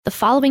The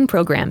following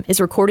program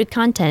is recorded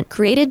content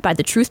created by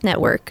the Truth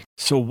Network.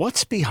 So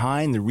what's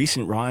behind the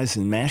recent rise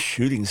in mass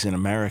shootings in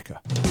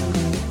America?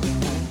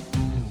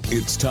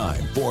 It's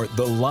time for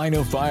The Line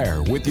of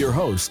Fire with your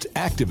host,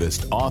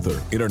 activist,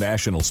 author,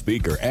 international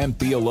speaker, and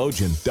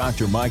theologian,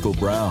 Dr. Michael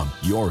Brown,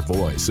 your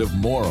voice of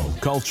moral,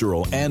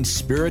 cultural, and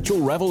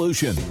spiritual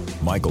revolution.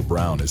 Michael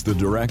Brown is the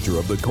director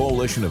of the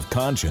Coalition of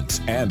Conscience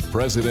and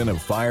president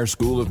of Fire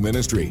School of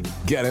Ministry.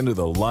 Get into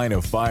The Line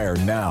of Fire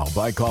now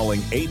by calling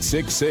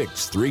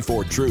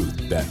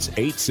 866-34-TRUTH. That's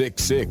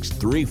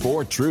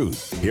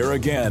 866-34-TRUTH. Here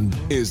again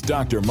is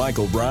Dr.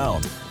 Michael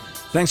Brown.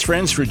 Thanks,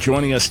 friends, for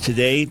joining us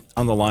today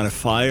on The Line of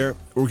Fire.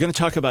 We're going to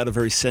talk about a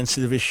very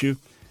sensitive issue,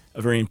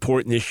 a very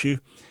important issue,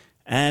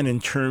 and in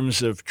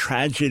terms of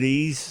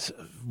tragedies,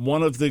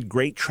 one of the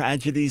great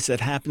tragedies that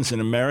happens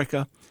in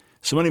America,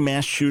 so many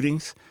mass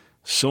shootings,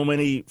 so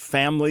many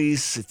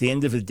families at the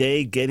end of the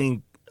day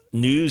getting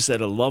news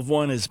that a loved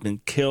one has been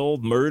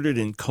killed, murdered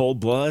in cold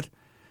blood,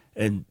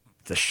 and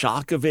the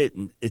shock of it,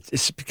 and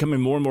it's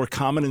becoming more and more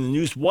common in the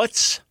news.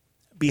 What's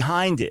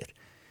behind it?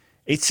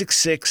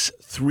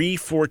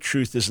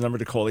 866-34-TRUTH is the number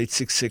to call,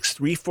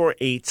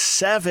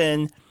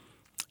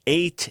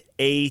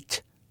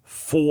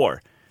 866-348-7884.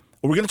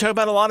 We're going to talk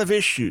about a lot of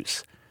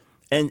issues.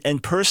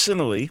 And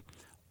personally,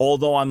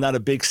 although I'm not a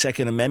big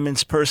Second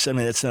Amendment person,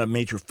 and it's not a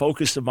major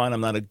focus of mine,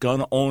 I'm not a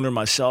gun owner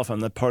myself, I'm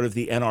not part of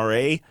the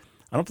NRA,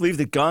 I don't believe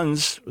that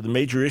guns are the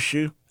major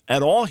issue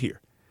at all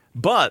here.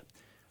 But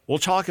we'll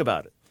talk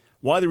about it.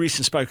 Why the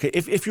recent spike? Okay,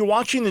 if you're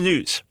watching the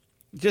news,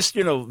 just,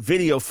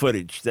 video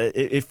footage, that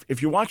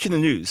if you're watching the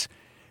news,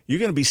 you're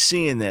going to be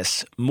seeing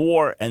this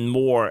more and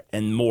more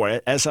and more.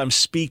 As I'm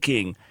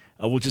speaking,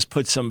 we'll just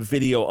put some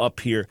video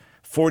up here.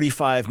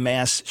 45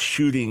 mass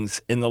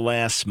shootings in the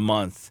last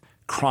month.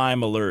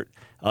 Crime alert.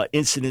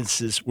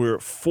 Incidences where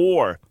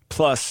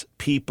 4+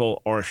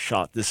 people are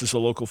shot. This is a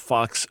local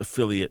Fox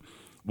affiliate.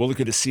 We'll look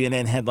at a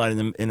CNN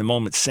headline in a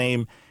moment.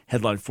 Same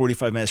headline,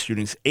 45 mass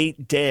shootings,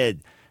 8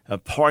 dead.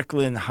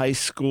 Parkland High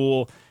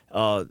School,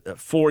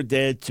 4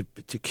 dead,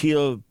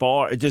 Tequila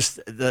Bar.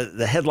 Just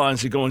the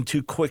headlines are going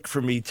too quick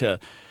for me to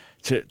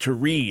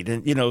read.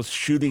 And,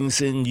 shootings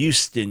in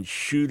Houston,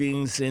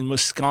 shootings in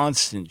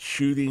Wisconsin,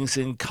 shootings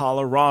in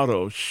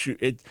Colorado,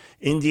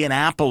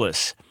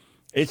 Indianapolis.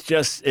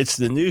 It's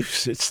the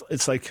news.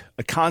 It's like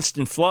a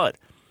constant flood.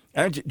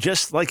 And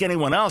just like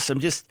anyone else, I'm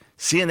just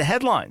seeing the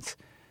headlines.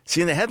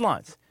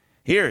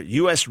 Here,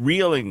 U.S.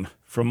 reeling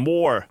from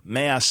more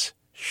mass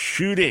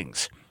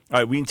shootings. All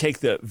right, we can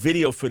take the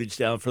video footage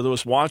down for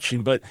those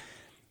watching, but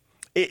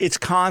it's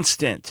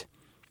constant.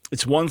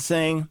 It's one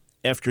thing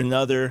after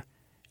another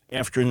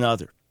after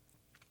another.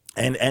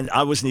 And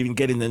I wasn't even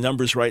getting the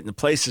numbers right and the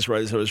places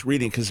right as I was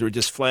reading because there were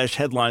just flash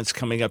headlines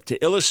coming up to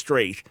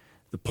illustrate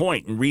the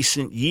point in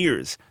recent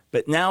years.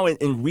 But now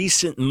in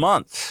recent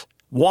months,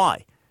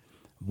 why?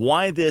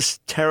 Why this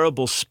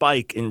terrible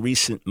spike in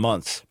recent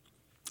months?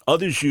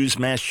 Others use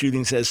mass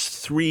shootings as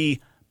 3+,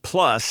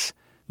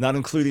 not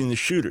including the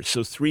shooter.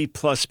 So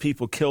 3+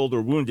 people killed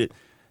or wounded,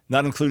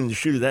 not including the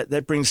shooter.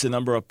 That brings the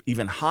number up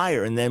even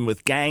higher. And then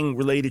with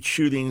gang-related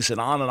shootings and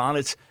on,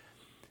 it's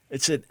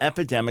an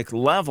epidemic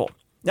level.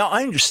 Now,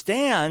 I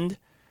understand,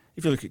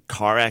 if you look at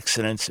car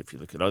accidents, if you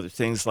look at other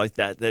things like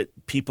that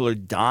people are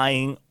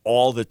dying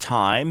all the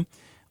time.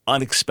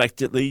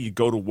 Unexpectedly, you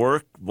go to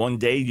work, one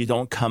day you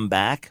don't come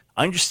back.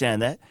 I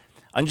understand that.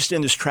 I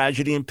understand there's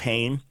tragedy and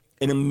pain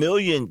in a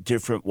million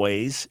different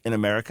ways in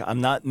America. I'm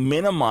not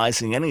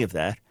minimizing any of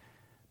that,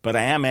 but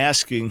I am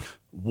asking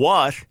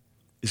what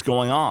is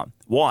going on?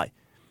 Why?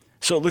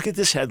 So look at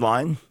this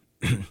headline,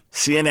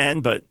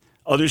 CNN, but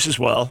others as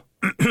well.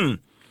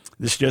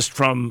 This is just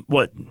from,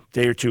 a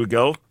day or two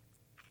ago.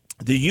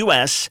 The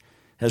U.S.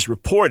 has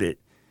reported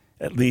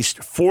at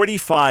least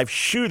 45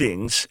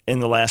 shootings in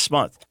the last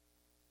month.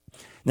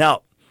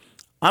 Now,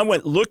 I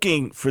went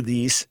looking for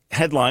these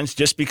headlines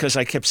just because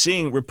I kept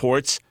seeing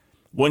reports,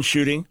 one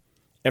shooting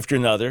after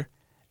another,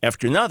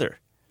 after another.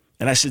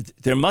 And I said,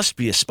 there must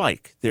be a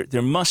spike.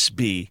 There must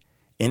be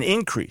an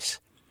increase.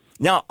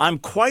 Now, I'm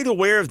quite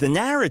aware of the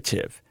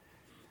narrative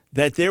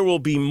that there will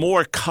be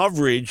more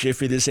coverage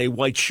if it is a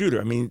white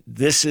shooter. I mean,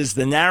 this is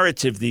the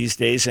narrative these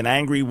days, an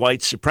angry white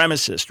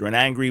supremacist or an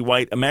angry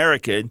white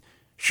American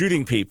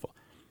shooting people.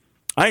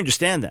 I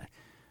understand that.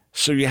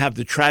 So you have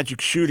the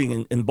tragic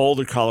shooting in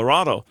Boulder,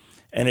 Colorado,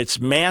 and it's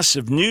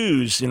massive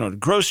news, the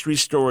grocery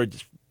store,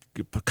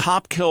 a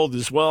cop killed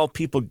as well,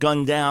 people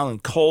gunned down in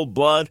cold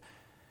blood.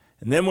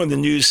 And then when the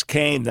news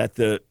came that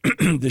the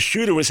the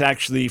shooter was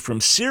actually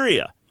from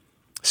Syria,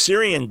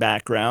 Syrian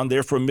background,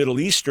 therefore Middle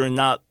Eastern,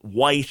 not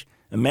white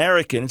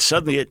American,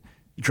 suddenly it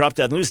dropped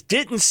out of the news.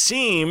 Didn't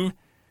seem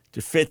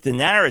to fit the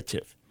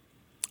narrative.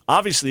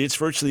 Obviously, it's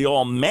virtually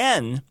all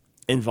men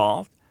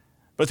involved,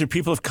 but there are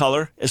people of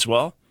color as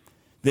well.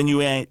 Then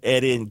you add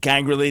in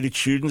gang-related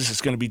shootings,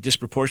 it's going to be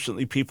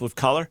disproportionately people of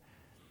color.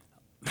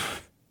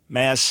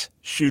 Mass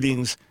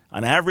shootings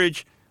on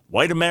average,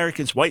 white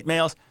Americans, white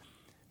males.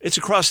 It's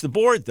across the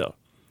board, though.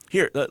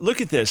 Here,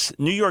 look at this.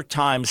 New York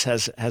Times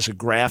has a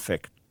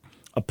graphic,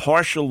 a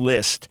partial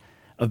list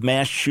of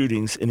mass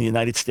shootings in the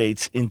United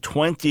States in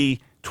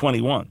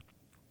 2021.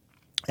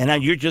 And now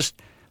you're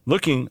just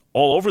looking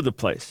all over the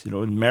place,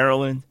 in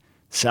Maryland,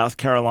 South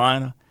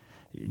Carolina,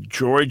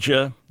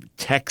 Georgia,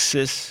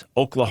 Texas,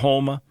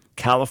 Oklahoma,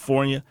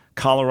 California,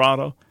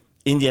 Colorado,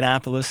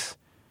 Indianapolis,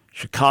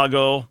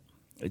 Chicago,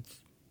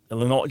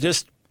 Illinois,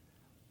 just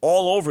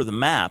all over the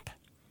map,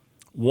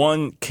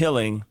 one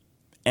killing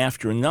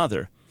after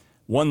another,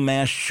 one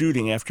mass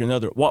shooting after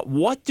another.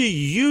 What do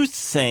you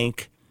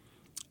think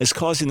is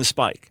causing the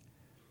spike?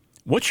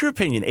 What's your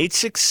opinion?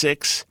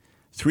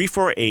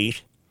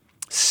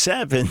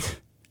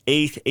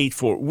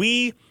 866-348-7884.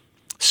 We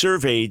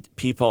surveyed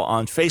people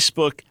on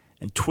Facebook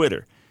and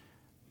Twitter,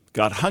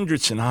 got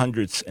hundreds and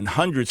hundreds and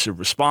hundreds of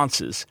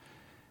responses.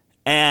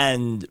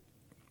 And,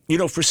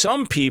 for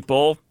some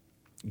people,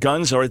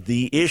 guns are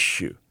the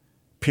issue,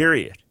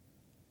 period.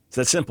 It's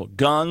that simple.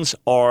 Guns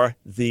are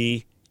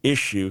the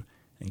issue,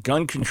 and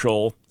gun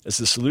control is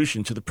the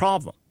solution to the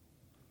problem.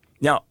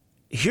 Now,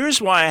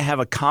 here's why I have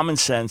a common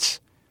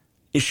sense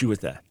issue with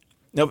that.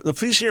 Now,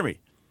 please hear me.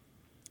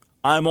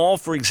 I'm all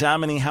for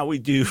examining how we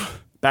do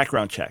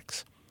background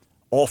checks.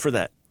 All for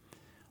that.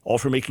 All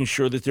for making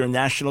sure that there are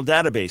national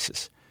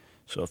databases.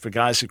 So if a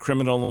guy's a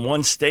criminal in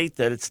one state,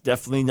 that it's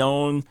definitely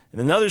known in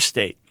another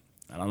state.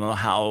 I don't know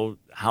how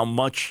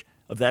much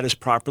of that is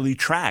properly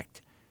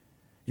tracked.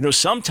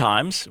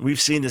 Sometimes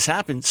we've seen this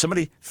happen.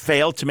 Somebody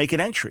failed to make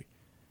an entry.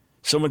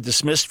 Someone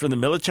dismissed from the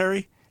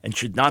military and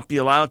should not be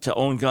allowed to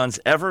own guns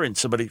ever, and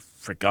somebody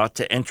forgot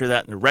to enter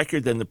that in the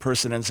record. Then the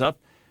person ends up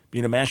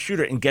being a mass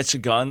shooter and gets a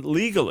gun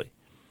legally.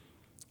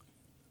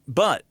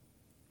 But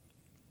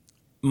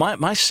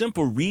my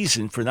simple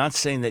reason for not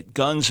saying that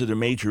guns are the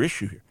major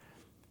issue here,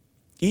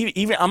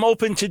 even I'm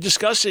open to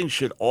discussing,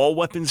 should all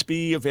weapons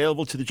be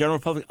available to the general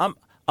public? I'm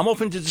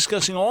open to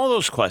discussing all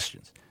those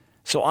questions.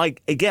 So I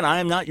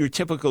am not your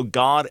typical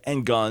God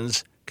and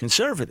guns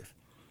conservative.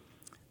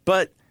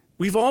 But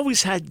we've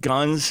always had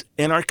guns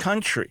in our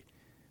country.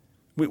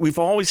 We've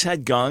always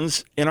had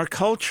guns in our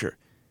culture.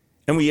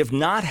 And we have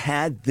not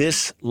had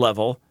this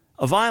level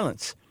of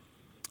violence.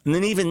 And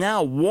then even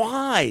now,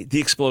 why the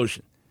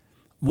explosion?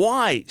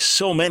 Why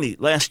so many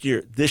last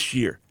year, this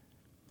year?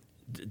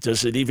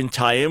 Does it even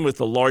tie in with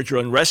the larger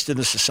unrest in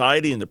the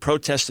society and the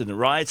protests and the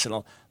riots and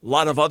a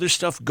lot of other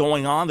stuff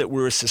going on, that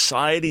we're a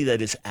society that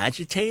is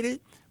agitated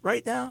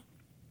right now?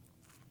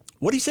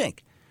 What do you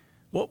think?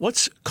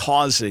 What's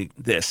causing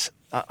this?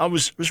 I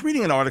was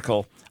reading an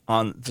article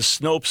on the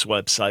Snopes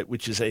website,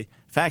 which is a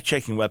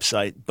fact-checking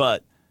website,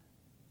 but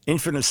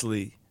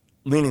infamously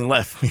leaning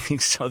left, meaning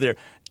so they're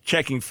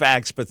checking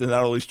facts, but they're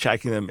not always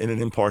checking them in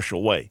an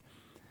impartial way.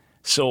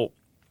 So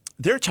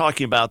they're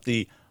talking about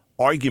the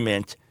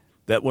argument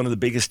that one of the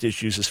biggest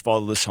issues is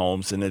fatherless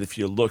homes, and that if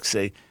you look,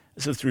 say,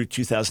 so through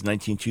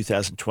 2019,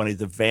 2020,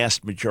 the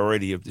vast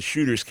majority of the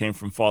shooters came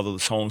from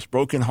fatherless homes,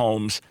 broken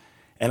homes,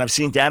 and I've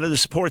seen data to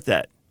support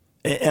that.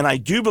 And I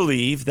do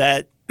believe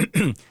that,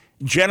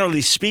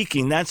 generally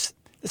speaking, that's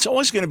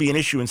always going to be an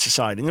issue in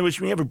society. In other words,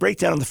 when you have a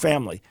breakdown in the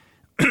family,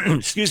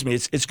 excuse me,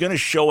 it's going to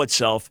show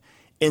itself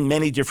in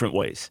many different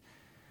ways.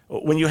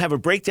 When you have a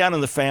breakdown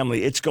in the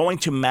family, it's going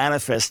to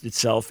manifest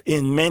itself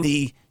in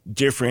many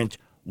different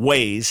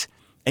ways,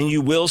 and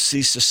you will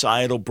see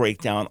societal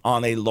breakdown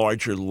on a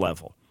larger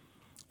level.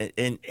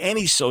 And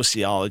any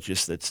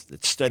sociologist that's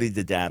studied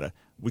the data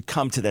would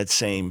come to that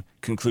same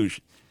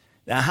conclusion.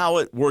 Now, how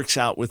it works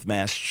out with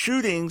mass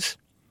shootings,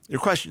 your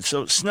question.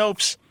 So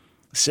Snopes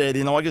said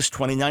in August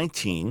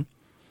 2019,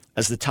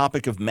 as the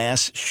topic of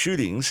mass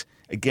shootings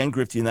again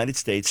gripped the United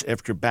States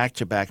after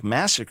back-to-back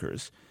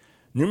massacres,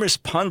 numerous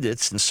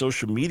pundits and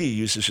social media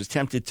users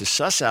attempted to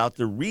suss out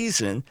the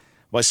reason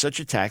why such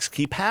attacks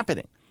keep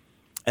happening.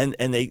 And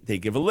they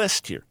give a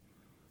list here.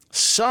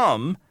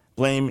 Some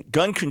blame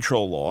gun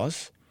control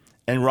laws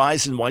and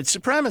rise in white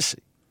supremacy,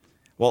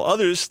 while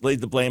others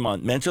laid the blame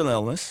on mental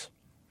illness,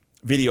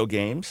 video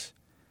games,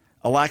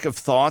 a lack of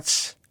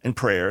thoughts and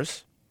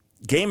prayers,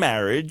 gay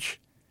marriage,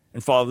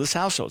 and fatherless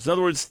households. In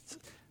other words,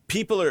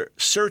 people are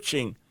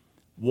searching,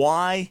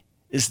 why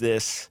is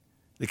this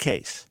the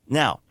case?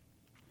 Now,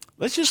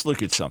 let's just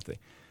look at something.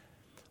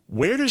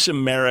 Where does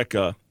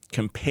America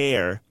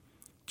compare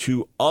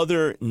to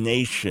other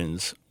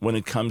nations when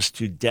it comes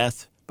to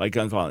death by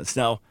gun violence?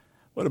 Now,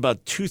 what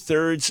about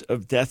 2/3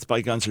 of death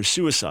by guns are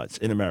suicides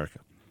in America?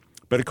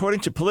 But according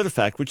to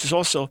PolitiFact, which is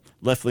also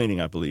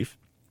left-leaning, I believe,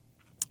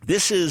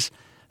 this is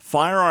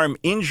firearm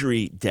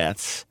injury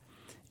deaths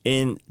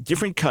in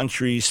different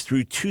countries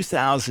through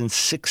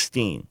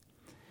 2016.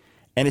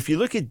 And if you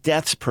look at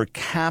deaths per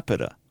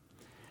capita,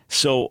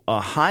 so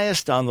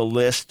highest on the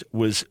list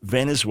was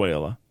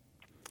Venezuela,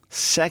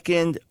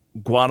 second,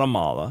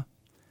 Guatemala,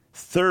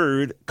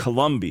 third,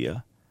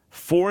 Colombia,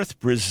 fourth,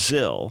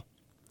 Brazil,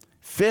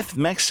 fifth,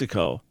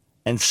 Mexico,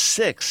 and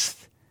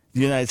sixth,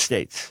 the United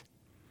States.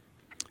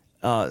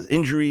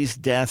 Injuries,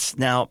 deaths.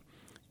 Now,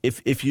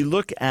 if you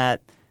look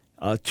at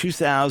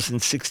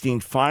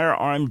 2016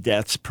 firearm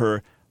deaths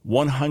per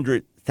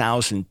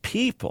 100,000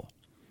 people,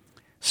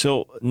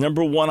 So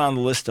number one on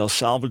the list, El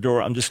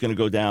Salvador. I'm just going to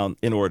go down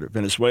in order.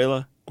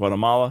 Venezuela,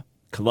 Guatemala,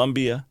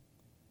 Colombia,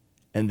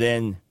 and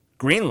then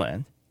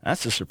Greenland.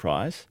 That's a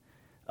surprise.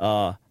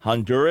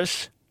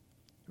 Honduras,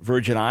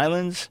 Virgin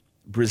Islands,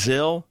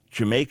 Brazil,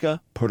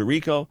 Jamaica, Puerto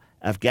Rico,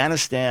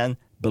 Afghanistan,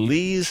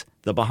 Belize,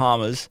 the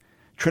Bahamas,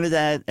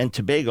 Trinidad and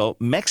Tobago,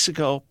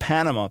 Mexico,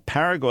 Panama,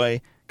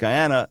 Paraguay,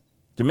 Guyana,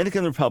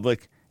 Dominican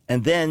Republic,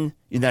 and then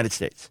United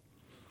States.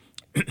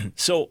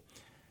 So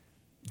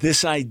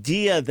this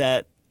idea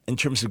that in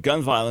terms of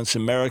gun violence,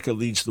 America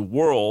leads the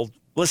world,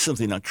 well, that's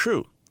simply not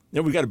true.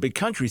 Now, we've got a big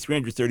country,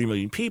 330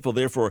 million people,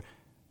 therefore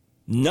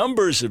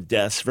numbers of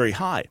deaths very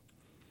high.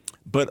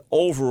 But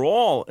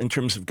overall, in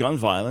terms of gun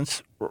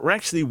violence, we're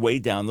actually way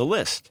down the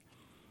list.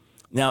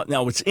 Now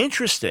what's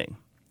interesting,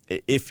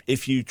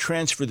 if you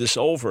transfer this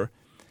over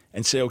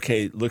and say,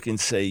 okay, look in,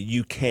 say,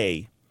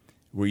 UK,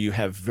 where you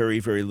have very,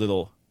 very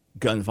little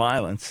gun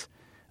violence,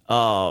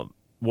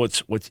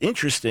 what's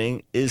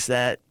interesting is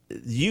that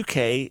the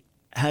UK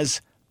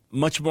has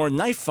much more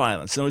knife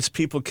violence. So it's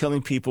people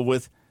killing people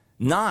with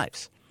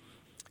knives.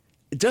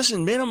 It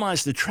doesn't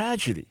minimize the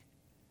tragedy.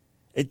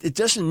 It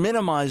doesn't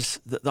minimize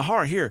the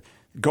horror. Here,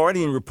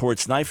 Guardian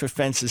reports knife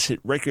offenses hit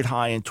record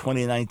high in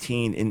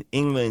 2019 in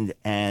England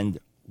and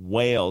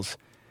Wales.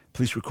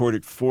 Police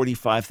recorded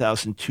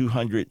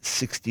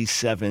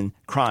 45,267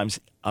 crimes,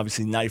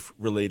 obviously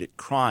knife-related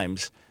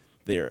crimes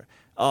there.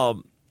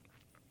 None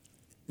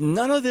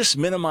of this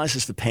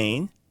minimizes the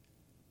pain.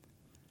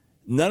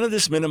 None of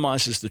this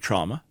minimizes the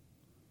trauma.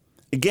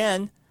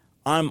 Again,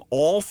 I'm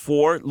all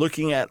for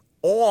looking at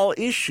all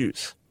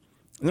issues.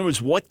 In other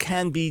words, what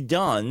can be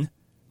done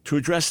to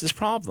address this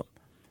problem?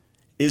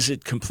 Is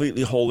it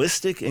completely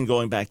holistic in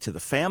going back to the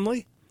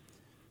family?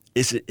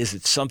 Is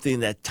it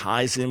something that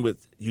ties in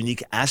with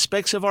unique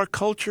aspects of our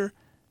culture?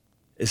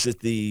 Is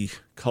it the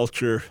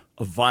culture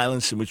of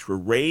violence in which we're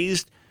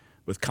raised,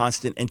 with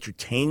constant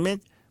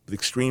entertainment, with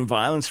extreme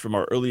violence from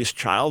our earliest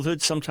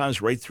childhood,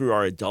 sometimes right through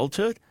our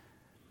adulthood?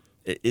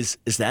 Is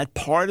that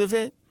part of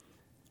it?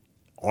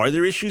 Are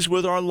there issues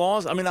with our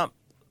laws? I mean,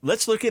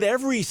 let's look at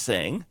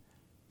everything,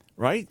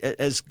 right?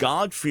 As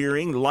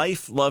God-fearing,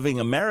 life-loving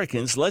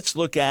Americans, let's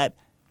look at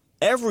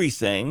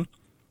everything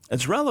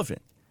that's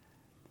relevant.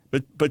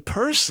 But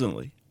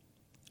personally,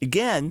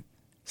 again,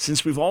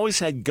 since we've always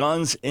had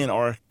guns in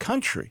our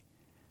country,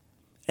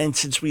 and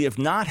since we have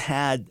not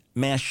had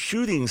mass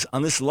shootings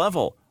on this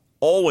level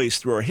always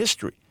through our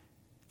history,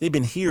 they've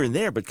been here and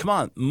there, but come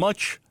on,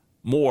 much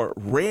more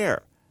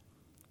rare.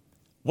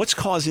 What's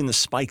causing the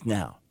spike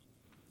now?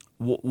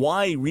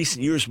 Why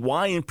recent years?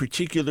 Why in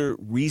particular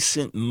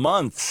recent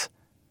months?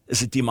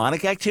 Is it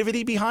demonic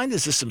activity behind?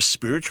 Is this some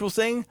spiritual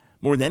thing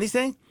more than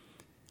anything?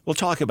 We'll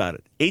talk about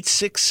it.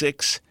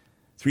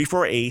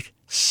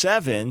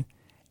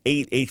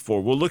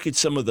 866-348-7884. We'll look at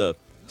some of the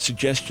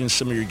suggestions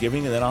some of you are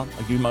giving, and then I'll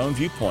give you my own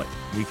viewpoint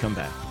when we come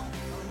back.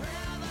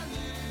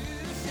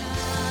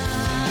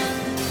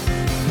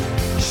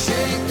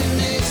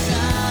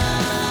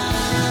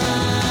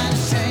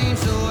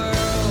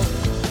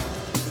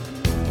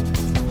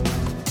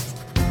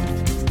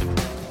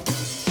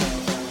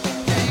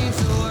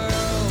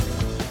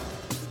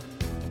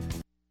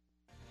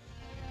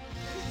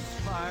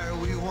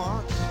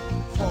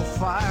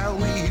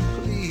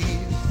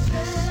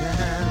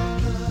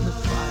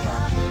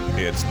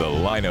 It's The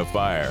Line of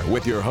Fire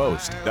with your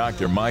host,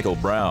 Dr. Michael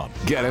Brown.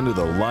 Get into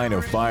the line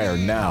of fire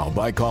now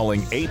by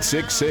calling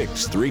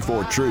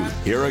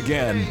 866-34-TRUTH. Here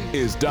again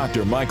is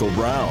Dr. Michael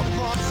Brown.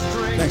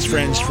 Thanks,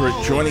 friends, for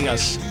joining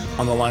us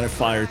on The Line of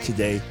Fire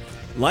today.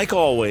 Like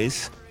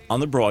always,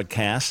 on the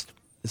broadcast,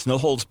 it's no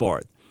holds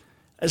barred.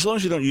 As long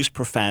as you don't use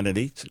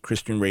profanity, it's a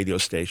Christian radio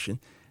station,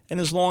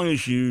 and as long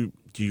as you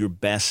do your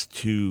best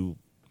to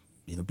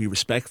be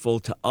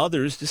respectful to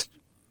others, just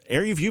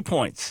air your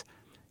viewpoints.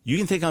 You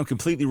can think I'm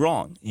completely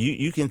wrong.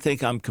 You can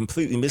think I'm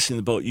completely missing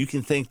the boat. You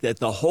can think that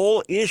the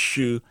whole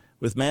issue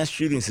with mass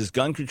shootings is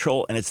gun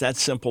control, and it's that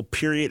simple,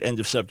 period,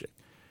 end of subject.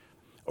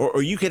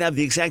 Or you could have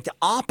the exact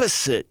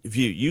opposite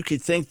view. You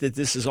could think that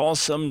this is all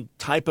some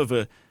type of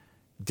a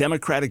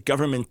Democratic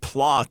government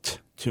plot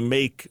to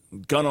make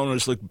gun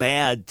owners look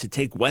bad, to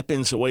take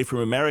weapons away from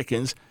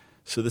Americans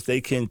so that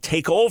they can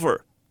take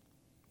over.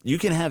 You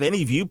can have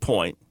any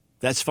viewpoint.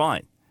 That's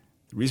fine.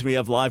 The reason we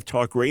have live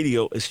talk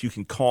radio is you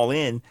can call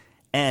in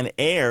and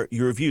air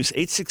your views.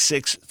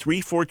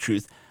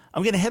 866-34-TRUTH.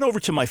 I'm going to head over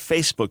to my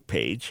Facebook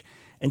page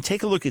and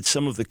take a look at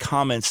some of the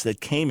comments that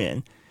came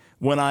in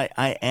when I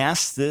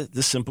asked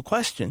the simple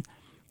question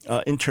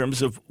in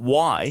terms of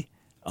why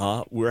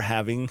we're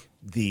having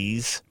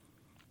these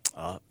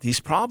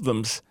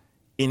problems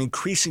in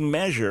increasing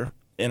measure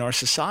in our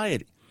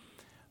society.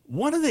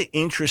 One of the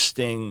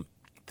interesting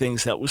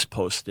things that was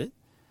posted,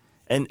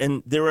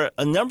 and there were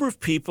a number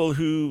of people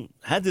who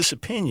had this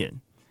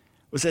opinion,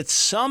 was that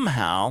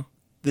somehow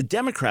the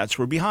Democrats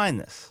were behind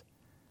this.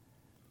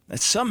 That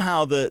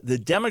somehow the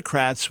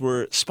Democrats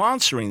were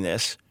sponsoring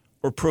this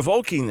or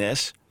provoking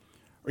this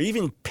or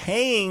even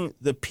paying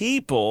the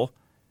people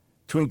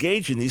to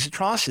engage in these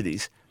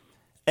atrocities.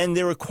 And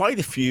there were quite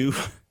a few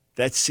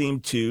that seem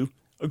to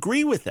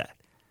agree with that.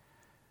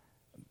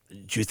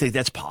 Do you think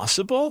that's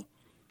possible?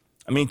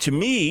 I mean, to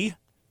me,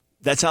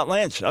 that's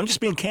outlandish. I'm just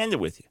being candid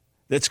with you.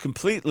 That's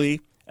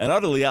completely and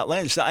utterly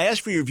outlandish. Now, I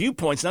ask for your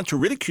viewpoints, not to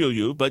ridicule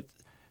you, but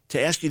to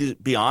ask you to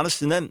be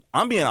honest, and then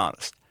I'm being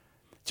honest.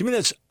 To me,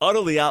 that's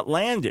utterly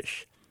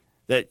outlandish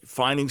that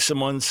finding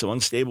someone, some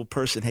unstable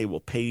person, hey, we'll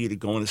pay you to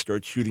go in and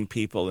start shooting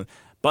people. And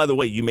by the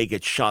way, you may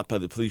get shot by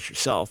the police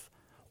yourself,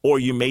 or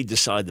you may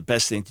decide the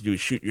best thing to do is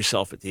shoot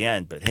yourself at the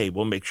end, but hey,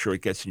 we'll make sure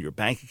it gets in your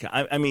bank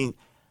account. I mean,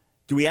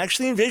 do we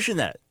actually envision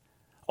that?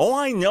 Oh,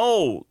 I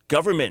know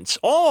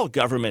all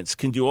governments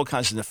can do all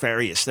kinds of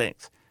nefarious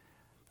things.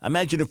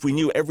 Imagine if we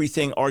knew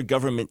everything our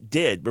government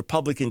did,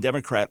 Republican,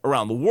 Democrat,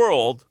 around the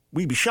world,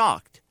 we'd be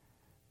shocked.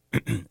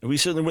 And we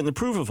certainly wouldn't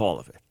approve of all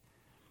of it.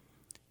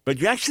 But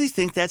you actually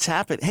think that's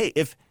happened? Hey,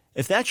 if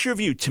that's your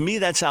view, to me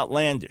that's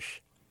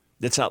outlandish.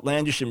 That's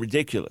outlandish and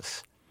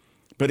ridiculous.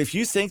 But if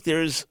you think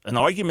there's an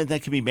argument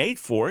that can be made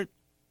for it,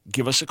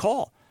 give us a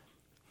call.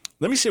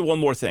 Let me say one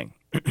more thing.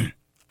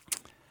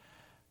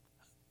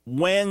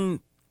 When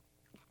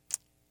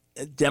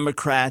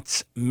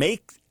Democrats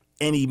make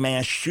any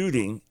mass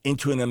shooting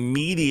into an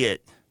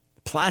immediate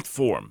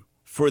platform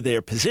for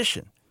their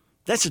position,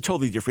 that's a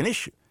totally different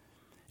issue.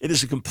 It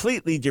is a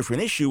completely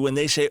different issue when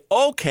they say,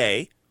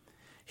 okay,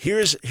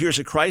 here's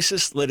a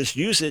crisis, let us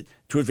use it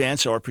to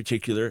advance our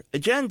particular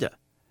agenda.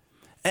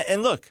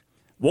 And look,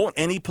 won't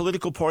any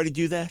political party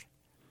do that?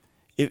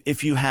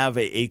 If you have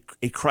a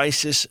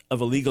crisis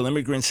of illegal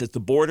immigrants at the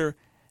border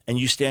and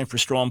you stand for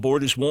strong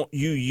borders, won't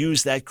you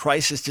use that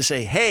crisis to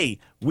say, hey,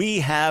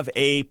 we have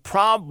a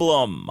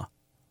problem,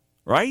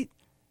 right?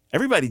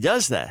 Everybody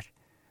does that.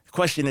 The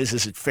question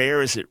is it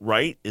fair? Is it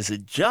right? Is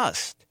it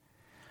just?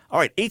 All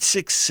right,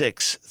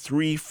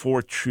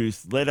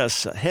 866-34-TRUTH. Let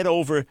us head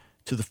over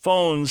to the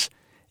phones,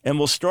 and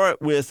we'll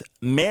start with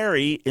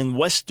Mary in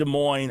West Des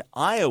Moines,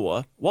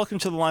 Iowa. Welcome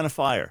to the Line of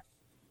Fire.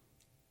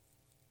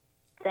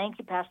 Thank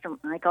you, Pastor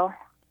Michael.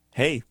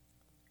 Hey.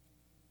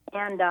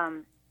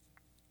 And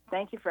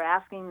thank you for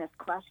asking this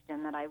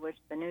question that I wish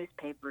the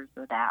newspapers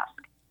would ask.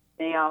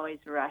 They always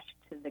rush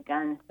to the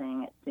gun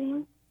thing, it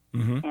seems.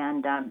 Mm-hmm.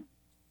 And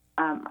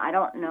I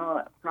don't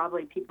know,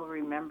 probably people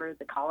remember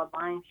the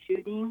Columbine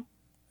shooting.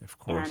 Of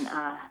course. And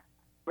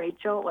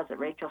Rachel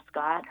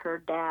Scott, her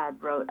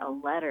dad wrote a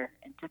letter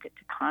and took it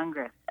to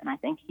Congress, and I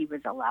think he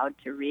was allowed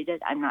to read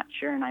it. I'm not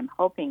sure, and I'm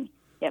hoping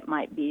it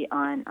might be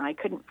on, I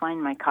couldn't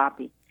find my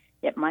copy.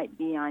 It might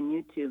be on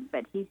YouTube,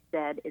 but he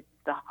said it's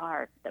the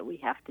heart that we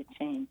have to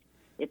change.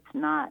 It's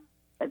not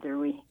the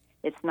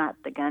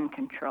gun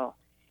control.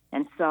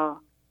 And so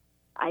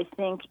I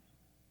think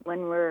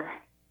when we're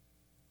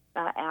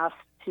asked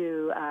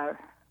to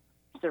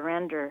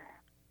surrender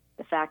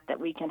the fact that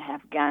we can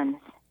have guns,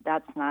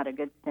 that's not a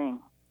good thing,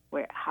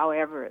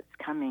 however it's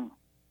coming.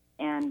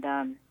 And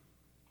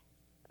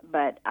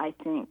but I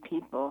think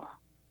people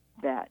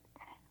that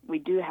we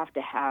do have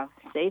to have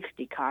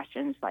safety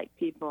cautions, like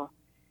people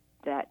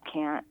that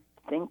can't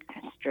think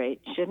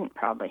straight shouldn't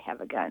probably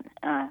have a gun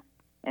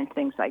and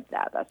things like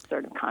that. That's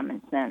sort of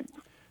common sense.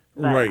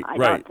 But I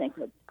don't think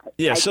it's,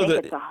 yeah, I so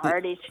think it's a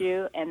hard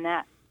issue, and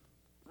that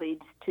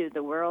leads to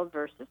the world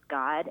versus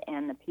God,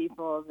 and the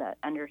people that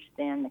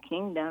understand the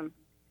kingdom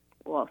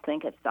will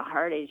think it's the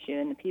heart issue,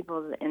 and the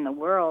people in the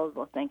world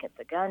will think it's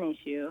a gun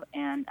issue.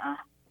 And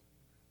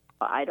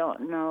I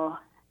don't know.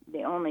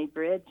 The only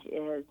bridge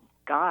is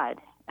God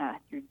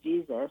through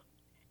Jesus,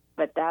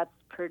 but that's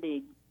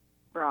pretty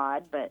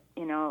broad. But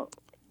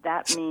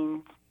that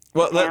means.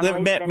 Well,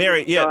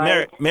 Mary,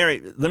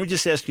 let me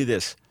just ask you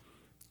this.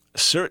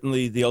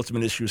 Certainly, the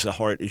ultimate issue is a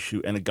heart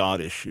issue and a God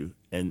issue,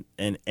 and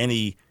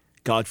any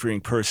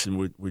God-fearing person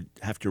would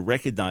have to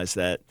recognize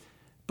that.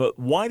 But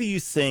why do you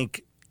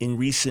think in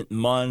recent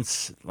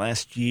months,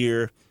 last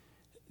year,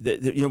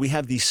 that we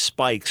have these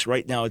spikes?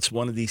 Right now, it's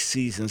one of these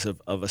seasons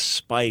of a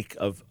spike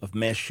of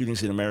mass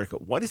shootings in America.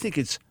 Why do you think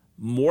it's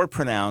more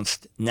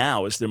pronounced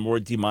now? Is there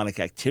more demonic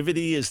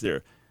activity? Is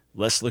there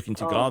less looking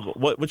to God?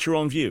 What's your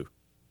own view?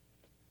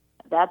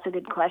 That's a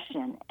good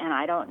question, and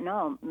I don't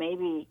know.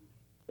 Maybe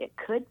it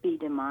could be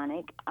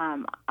demonic.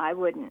 I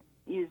wouldn't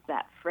use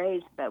that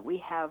phrase, but we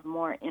have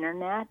more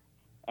internet,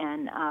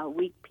 and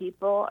weak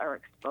people are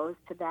exposed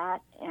to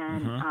that,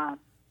 and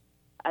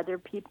other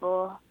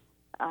people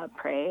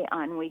prey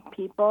on weak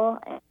people,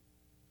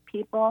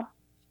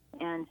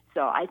 and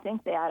so I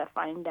think they ought to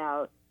find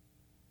out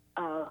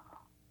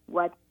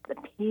what the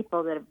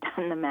people that have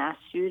done the mass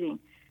shooting,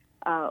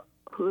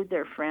 who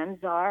their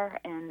friends are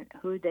and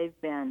who they've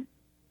been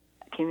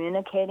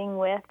communicating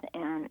with,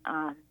 and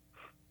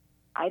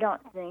I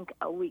don't think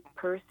a weak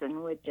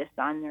person would just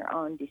on their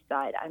own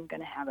decide, I'm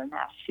going to have a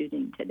mass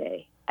shooting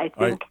today. I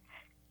think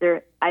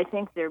they're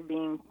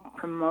being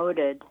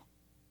promoted.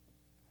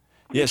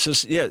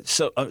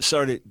 So I'm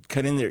sorry to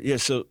cut in there. Yeah,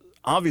 so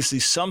obviously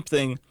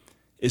something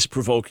is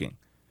provoking,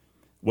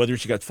 whether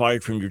it's you got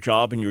fired from your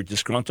job and you're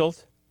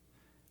disgruntled,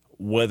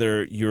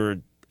 whether you're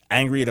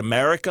angry at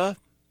America,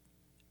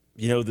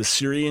 the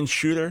Syrian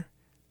shooter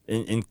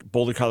in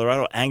Boulder,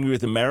 Colorado, angry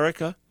with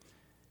America.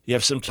 You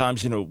have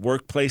sometimes,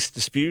 workplace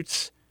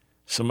disputes,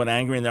 someone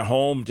angry in their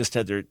home, just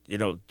had their,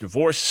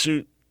 divorce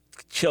suit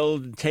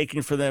chilled and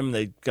taken for them.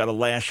 They got to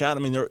lash out. I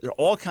mean, there are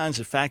all kinds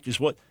of factors.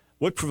 What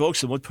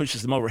provokes them? What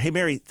pushes them over? Hey,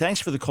 Mary, thanks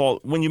for the call.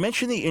 When you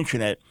mention the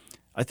internet,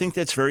 I think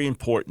that's very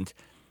important.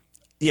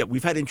 Yeah,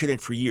 we've had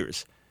internet for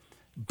years,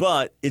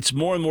 but it's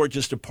more and more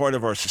just a part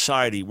of our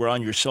society where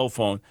on your cell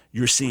phone,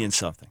 you're seeing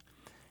something.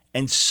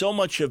 And so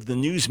much of the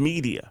news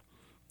media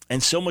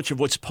and so much of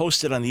what's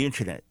posted on the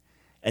internet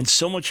and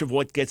so much of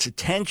what gets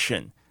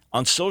attention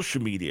on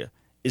social media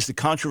is the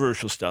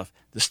controversial stuff,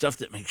 the stuff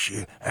that makes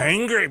you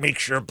angry,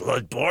 makes your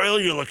blood boil.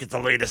 You look at the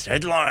latest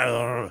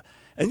headline.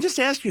 And just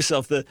ask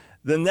yourself, the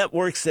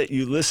networks that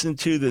you listen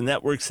to, the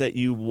networks that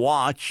you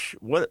watch,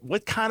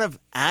 what kind of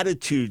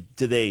attitude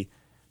do they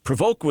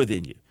provoke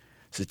within you?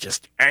 Is it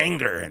just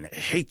anger and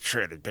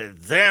hatred?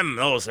 Them,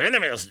 those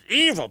enemies,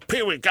 evil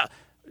people.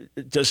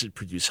 Does it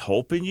produce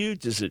hope in you?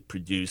 Does it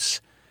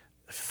produce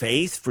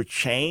faith for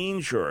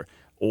change or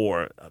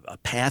a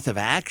path of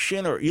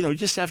action? Or, you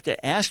just have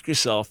to ask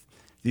yourself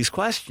these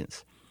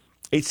questions.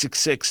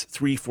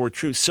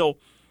 866-34-TRUTH. So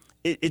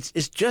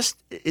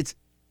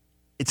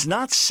it's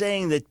not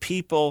saying that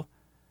people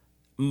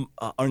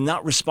are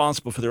not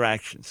responsible for their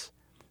actions.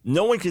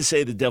 No one can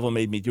say the devil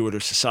made me do it, or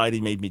society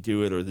made me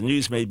do it, or the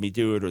news made me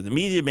do it, or the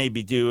media made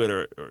me do it,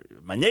 or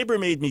my neighbor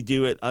made me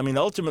do it. I mean,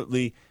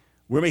 ultimately,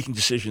 we're making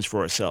decisions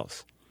for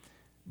ourselves.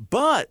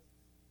 But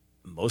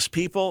most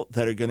people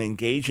that are going to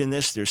engage in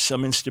this, there's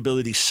some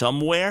instability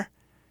somewhere.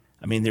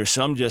 I mean, there's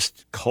some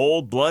just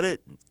cold-blooded,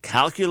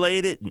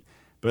 calculated,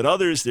 but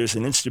others, there's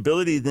an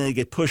instability, then they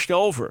get pushed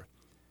over.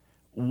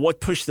 What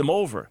pushed them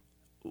over?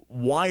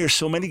 Why are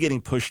so many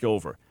getting pushed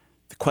over?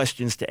 The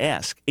questions to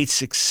ask.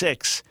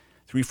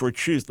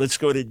 866-34-TRUTH. Let's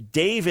go to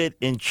David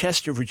in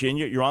Chester,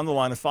 Virginia. You're on the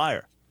line of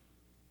fire.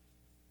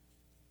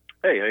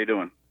 Hey, how you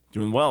doing?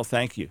 Doing well,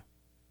 thank you.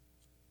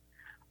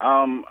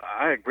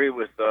 I agree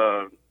with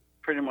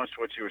pretty much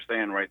what you were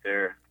saying right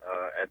there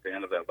at the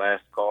end of that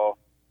last call.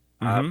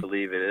 I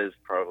believe it is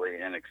probably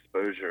an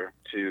exposure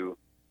to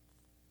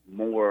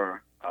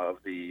more of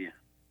the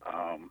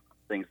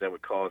things that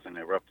would cause an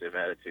eruptive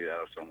attitude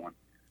out of someone,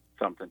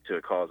 something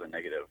to cause a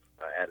negative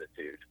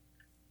attitude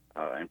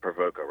and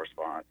provoke a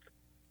response.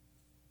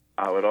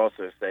 I would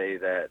also say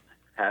that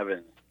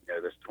having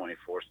this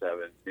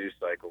 24/7 news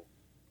cycle,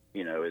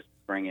 is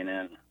bringing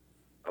in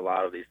a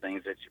lot of these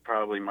things that you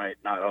probably might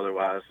not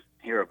otherwise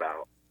hear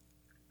about.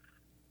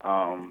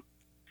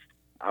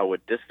 I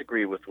would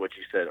disagree with what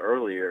you said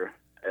earlier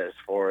as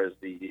far as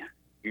the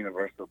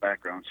universal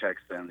background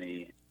checks and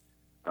the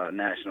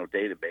national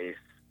database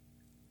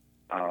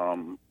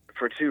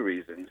for two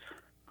reasons.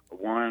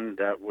 One,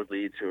 that would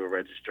lead to a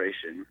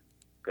registration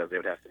because they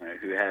would have to know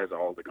who has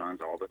all the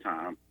guns all the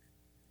time,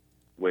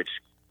 which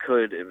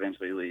could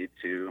eventually lead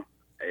to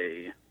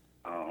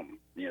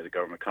the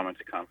government coming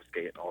to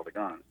confiscate all the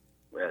guns.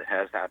 It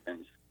has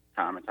happened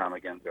time and time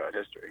again throughout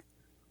history.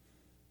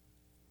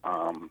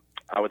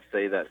 I would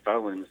say that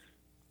felons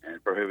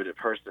and prohibited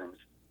persons,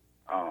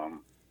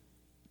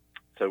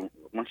 so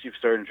once you've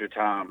served your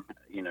time,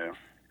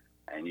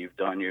 and you've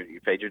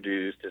paid your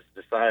dues to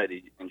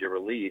society and you're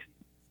released,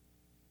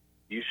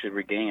 you should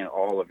regain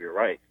all of your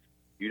rights.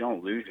 You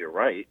don't lose your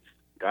rights,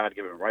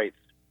 God-given rights.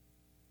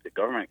 The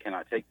government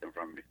cannot take them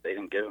from you. They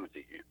didn't give them to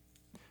you.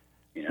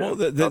 Well,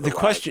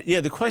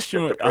 the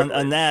question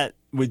on that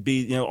would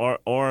be,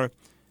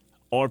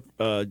 our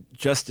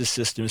justice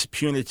system is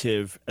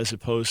punitive as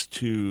opposed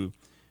to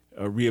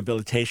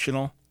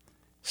rehabilitational.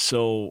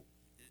 So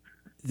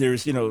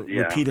there's,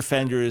 repeat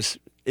offenders,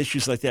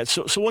 issues like that.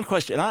 So one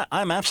question, and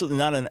I'm absolutely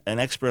not an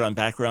expert on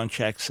background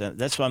checks, and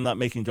that's why I'm not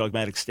making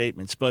dogmatic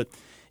statements. But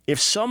if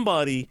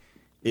somebody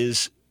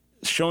is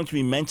shown to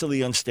be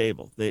mentally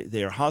unstable,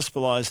 they are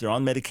hospitalized, they're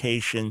on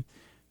medication,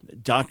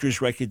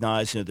 doctors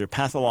recognize, they're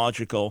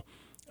pathological,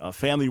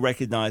 family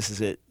recognizes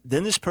it,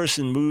 then this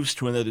person moves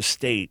to another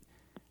state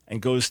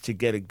and goes to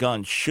get a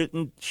gun.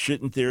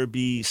 Shouldn't there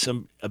be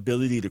some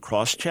ability to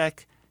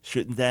cross-check?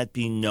 Shouldn't that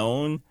be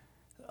known,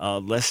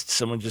 lest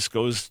someone just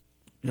goes,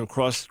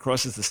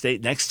 crosses the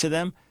state next to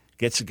them,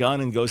 gets a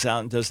gun, and goes out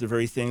and does the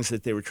very things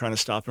that they were trying to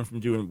stop them from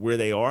doing where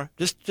they are?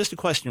 Just a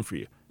question for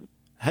you.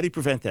 How do you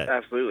prevent that?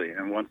 Absolutely.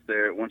 And once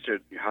you're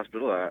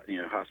hospitalized,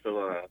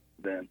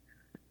 then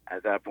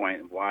at that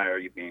point, why are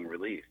you being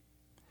released?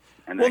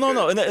 And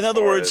no. In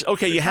other words,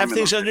 okay, you have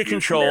things under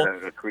control.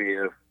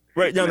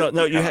 Right?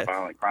 No. You have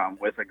violent crime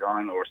with a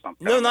gun or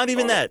something. No, not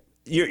even that.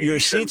 You're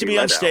seen to be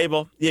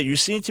unstable. Yeah, you're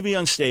seen to be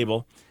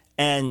unstable,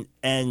 and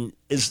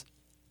is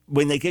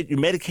when they get you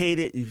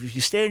medicated. If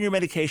you stay on your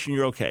medication,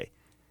 you're okay.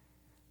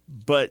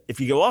 But if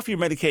you go off your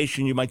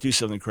medication, you might do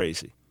something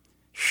crazy.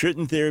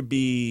 Shouldn't there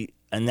be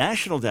a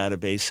national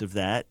database of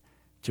that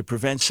to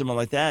prevent someone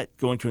like that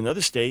going to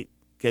another state,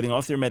 getting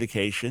off their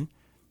medication,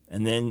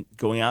 and then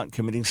going out and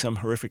committing some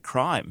horrific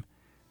crime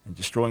and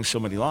destroying so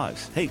many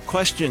lives? Hey,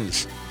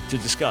 questions to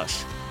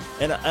discuss.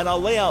 And I'll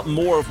lay out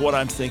more of what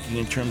I'm thinking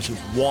in terms of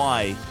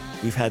why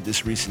we've had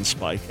this recent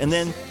spike, and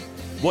then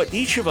what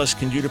each of us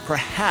can do to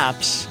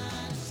perhaps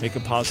make a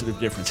positive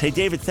difference. Hey,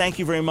 David, thank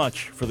you very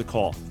much for the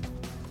call.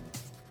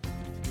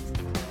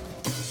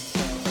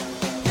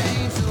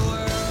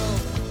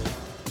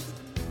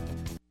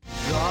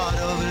 God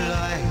of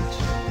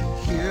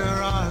light, hear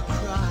our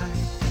cry,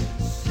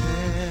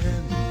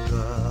 send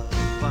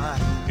goodbye.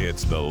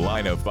 It's The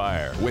Line of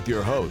Fire with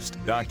your host,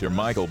 Dr.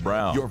 Michael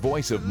Brown, your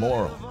voice of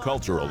moral,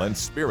 cultural, and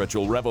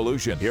spiritual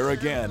revolution. Here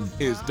again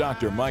is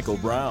Dr. Michael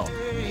Brown.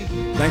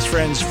 Thanks,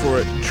 friends,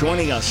 for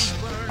joining us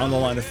on The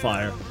Line of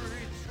Fire.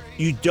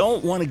 You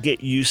don't want to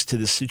get used to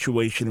the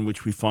situation in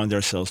which we find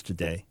ourselves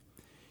today.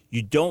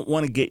 You don't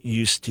want to get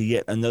used to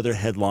yet another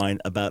headline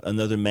about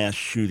another mass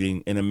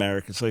shooting in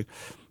America. It's like,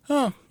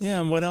 oh, yeah,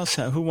 and what else?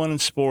 Who won in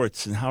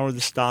sports? And how are the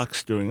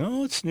stocks doing?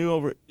 Oh, it's new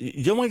over.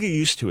 You don't want to get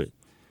used to it.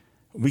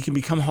 We can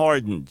become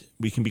hardened.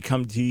 We can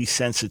become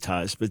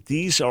desensitized. But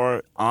these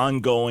are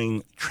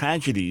ongoing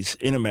tragedies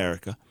in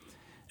America.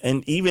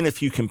 And even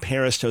if you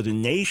compare us to other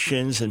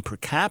nations and per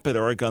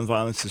capita, our gun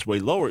violence is way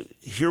lower.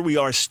 Here we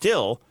are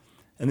still,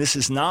 and this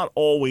has not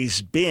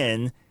always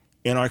been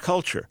in our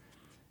culture.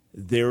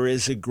 There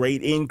is a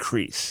great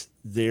increase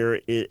there,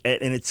 and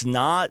it's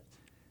not.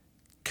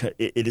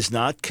 It is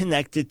not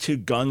connected to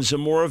guns are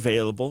more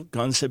available.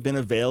 Guns have been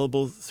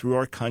available through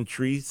our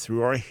country,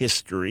 through our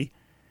history.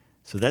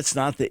 So that's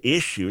not the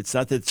issue. It's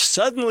not that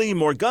suddenly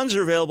more guns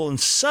are available and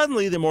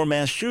suddenly there are more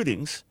mass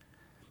shootings.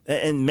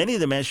 And many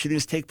of the mass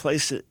shootings take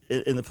place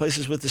in the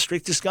places with the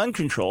strictest gun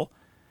control.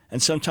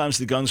 And sometimes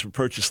the guns were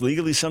purchased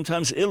legally,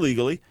 sometimes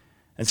illegally.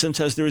 And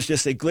sometimes there was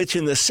just a glitch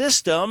in the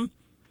system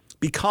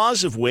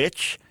because of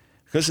that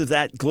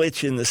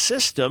glitch in the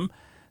system,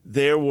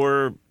 there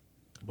were,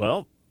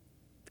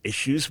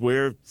 issues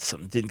where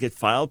something didn't get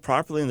filed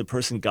properly and the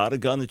person got a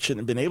gun that shouldn't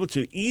have been able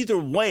to. Either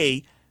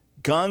way,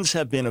 guns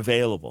have been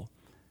available.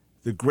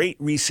 The great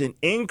recent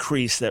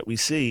increase that we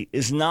see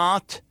is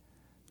not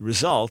the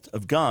result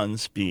of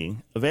guns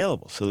being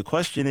available. So the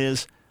question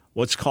is,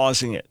 what's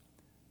causing it?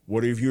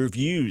 What are your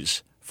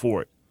views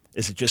for it?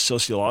 Is it just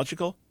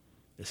sociological?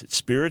 Is it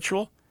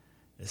spiritual?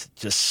 Is it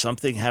just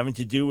something having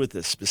to do with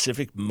the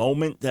specific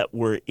moment that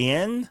we're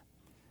in?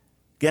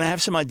 Again, I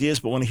have some ideas,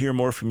 but want to hear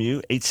more from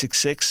you.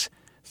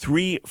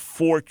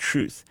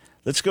 866-34-TRUTH.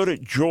 Let's go to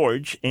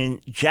George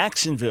in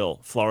Jacksonville,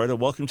 Florida.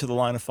 Welcome to The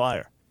Line of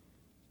Fire.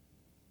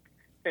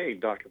 Hey,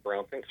 Dr.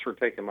 Brown. Thanks for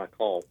taking my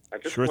call. I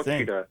just want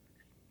you to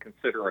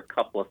consider a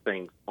couple of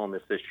things on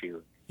this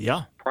issue.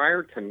 Yeah.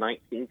 Prior to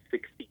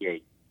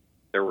 1968,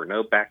 there were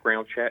no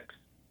background checks.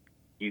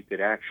 You could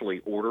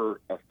actually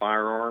order a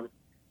firearm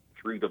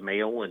through the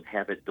mail and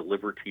have it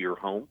delivered to your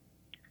home.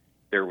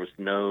 There were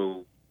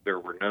no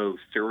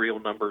serial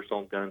numbers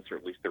on guns, or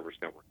at least there was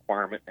no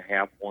requirement to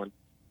have one.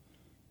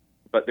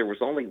 But there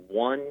was only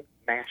one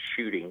mass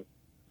shooting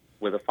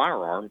with a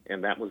firearm,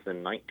 and that was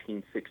in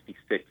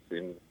 1966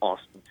 in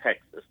Austin,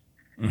 Texas.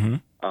 Mm-hmm.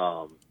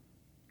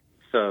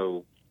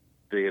 So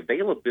the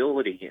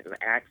availability and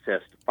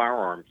access to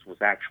firearms was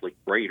actually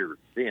greater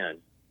then,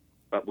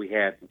 but we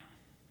had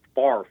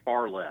far,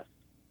 far less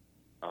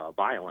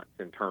violence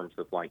in terms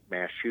of like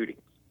mass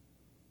shootings.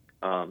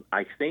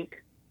 I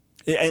think.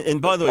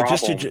 And by the way,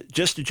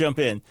 just to jump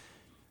in,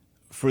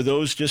 for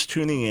those just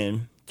tuning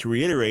in, to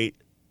reiterate,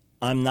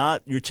 I'm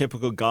not your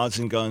typical gods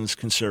and guns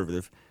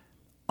conservative.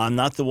 I'm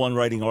not the one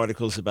writing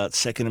articles about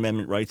Second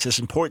Amendment rights, as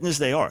important as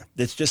they are.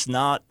 That's just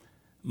not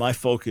my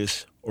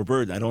focus or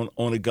burden. I don't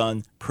own a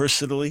gun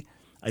personally.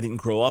 I didn't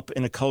grow up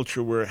in a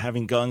culture where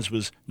having guns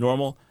was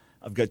normal.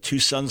 I've got two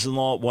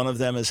sons-in-law. One of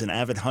them is an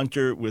avid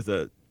hunter with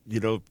a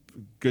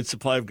good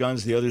supply of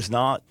guns. The other's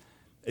not.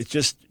 It's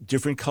just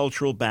different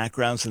cultural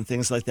backgrounds and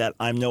things like that.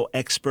 I'm no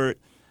expert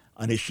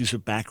on issues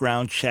of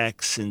background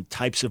checks and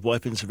types of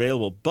weapons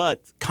available.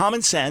 But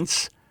common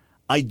sense,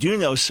 I do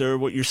know, sir,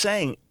 what you're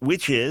saying,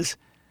 which is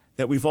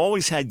that we've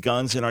always had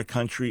guns in our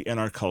country and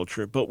our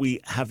culture, but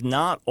we have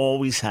not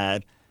always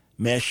had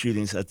mass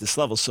shootings at this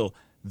level. So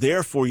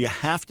therefore,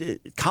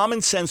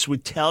 common sense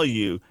would tell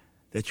you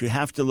that you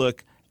have to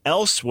look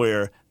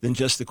elsewhere than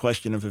just the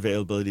question of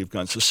availability of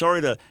guns. So sorry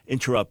to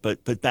interrupt,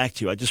 but back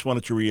to you. I just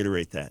wanted to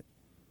reiterate that.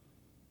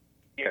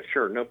 Yeah,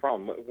 sure, no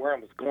problem. Where I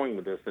was going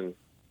with this, and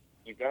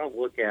you got to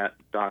look at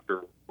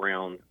Dr.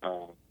 Brown.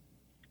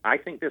 I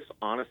think this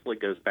honestly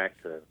goes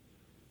back to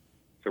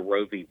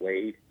Roe v.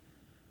 Wade.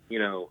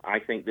 I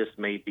think this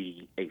may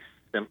be a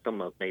symptom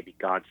of maybe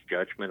God's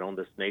judgment on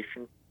this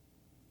nation.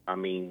 I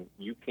mean,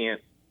 we can't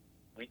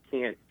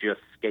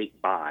just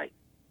skate by,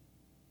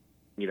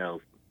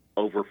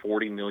 over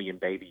 40 million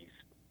babies,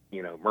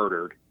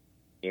 murdered,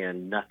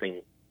 and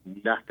nothing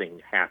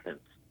happens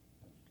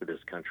to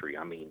this country.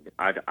 I mean,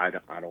 I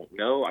don't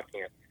know. I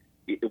can't.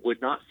 It would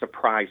not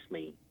surprise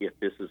me if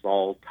this is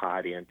all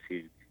tied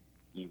into,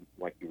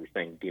 like you were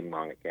saying,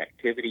 demonic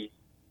activity,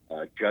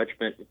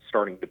 judgment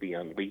starting to be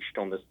unleashed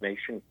on this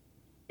nation,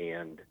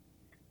 and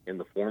in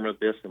the form of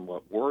this. And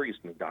what worries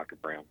me, Dr.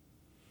 Brown,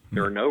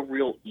 there are no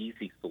real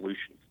easy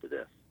solutions to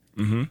this.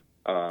 Mm-hmm.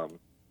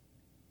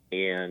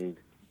 And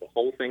the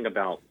whole thing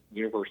about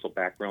universal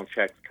background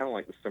checks, kind of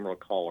like the similar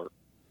caller,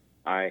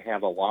 I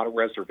have a lot of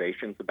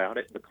reservations about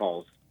it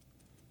because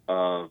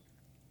of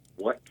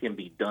what can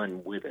be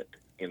done with it.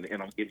 And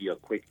I'll give you a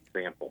quick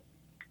example.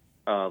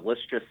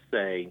 Let's just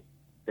say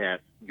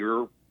that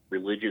your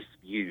religious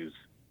views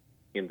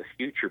in the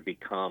future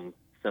become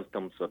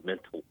symptoms of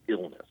mental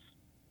illness,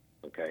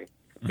 okay?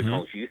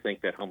 Because you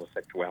think that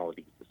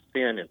homosexuality is a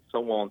sin and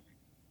so on,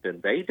 then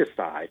they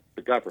decide,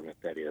 the government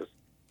that is,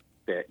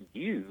 that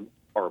you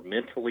are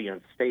mentally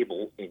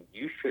unstable and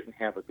you shouldn't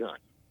have a gun.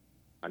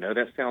 I know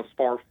that sounds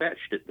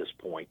far-fetched at this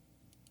point,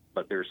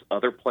 but there's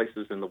other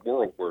places in the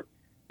world where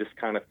this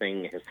kind of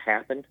thing has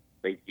happened.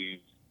 They've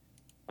used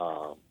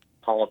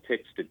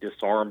politics to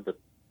disarm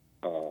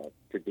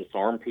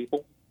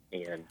people,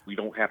 and we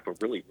don't have to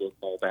really look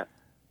all that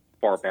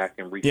far back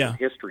in recent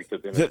history to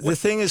them. The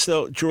thing is,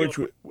 though, George,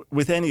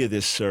 with any of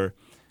this, sir,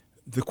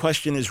 the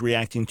question is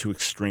reacting to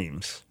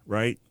extremes,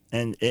 right?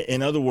 And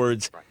in other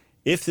words,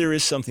 if there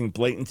is something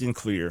blatant and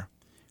clear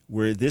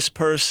where this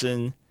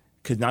person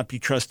could not be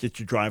trusted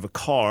to drive a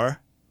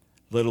car,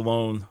 let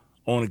alone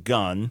own a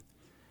gun,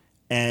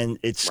 and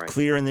it's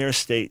clear in their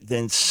state,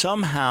 then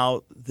somehow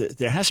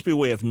there has to be a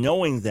way of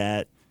knowing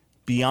that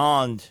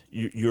beyond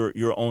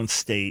your own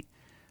state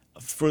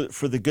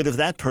for the good of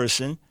that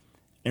person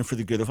and for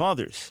the good of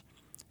others.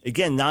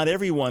 Again, not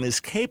everyone is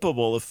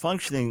capable of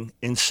functioning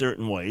in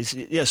certain ways.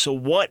 Yeah, so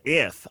what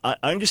if? I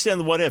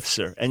understand the what if,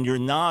 sir, and you're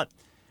not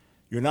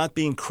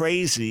being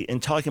crazy in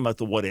talking about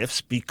the what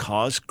ifs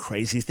because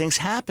crazy things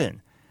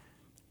happen.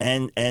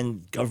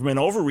 And government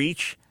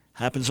overreach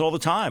happens all the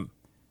time.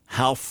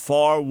 How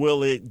far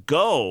will it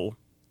go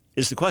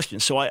is the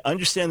question. So I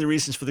understand the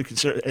reasons for the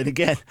concern. And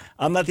again,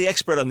 I'm not the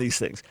expert on these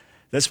things.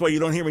 That's why you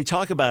don't hear me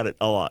talk about it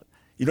a lot.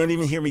 You don't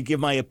even hear me give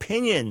my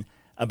opinion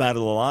about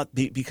it a lot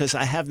because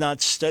I have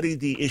not studied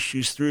the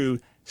issues through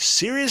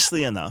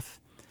seriously enough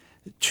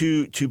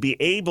to be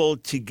able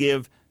to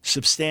give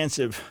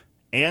substantive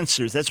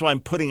answers. That's why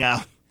I'm putting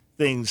out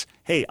things.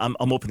 Hey, I'm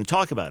open to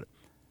talk about it.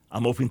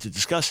 I'm open to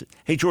discuss it.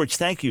 Hey, George,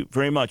 thank you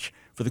very much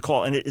for the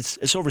call. And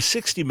it's over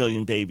 60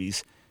 million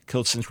babies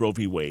killed since Roe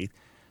v. Wade.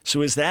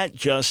 So is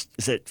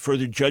that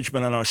further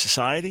judgment on our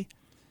society?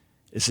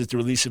 Is it the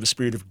release of a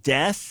spirit of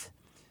death?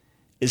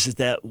 Is it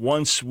that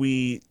once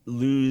we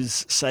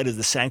lose sight of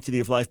the sanctity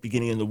of life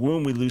beginning in the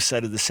womb, we lose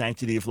sight of the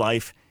sanctity of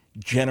life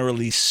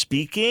generally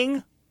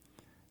speaking?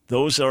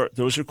 Those are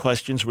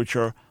questions which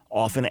are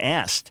often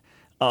asked.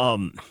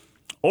 Over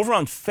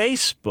on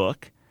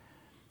Facebook,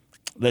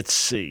 let's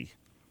see.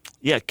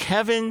 Yeah,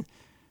 Kevin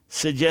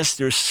said, yes,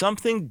 there's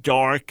something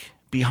dark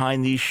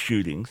behind these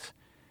shootings.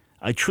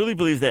 I truly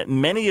believe that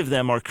many of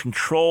them are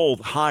controlled,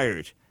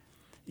 hired.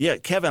 Yeah,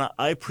 Kevin,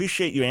 I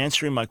appreciate you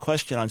answering my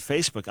question on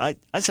Facebook. I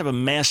just have a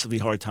massively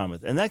hard time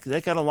with it. And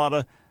that got a lot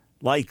of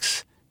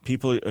likes.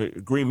 People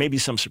agree, maybe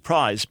some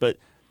surprise. But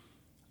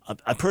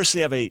I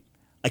personally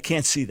I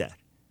can't see that.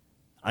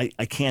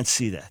 I can't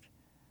see that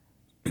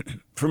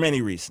for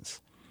many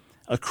reasons.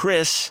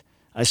 Chris,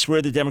 I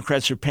swear the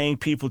Democrats are paying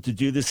people to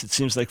do this. It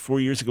seems like 4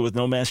 years ago with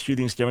no mass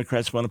shootings,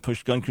 Democrats want to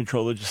push gun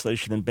control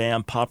legislation and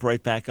bam, pop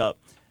right back up.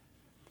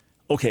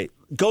 Okay,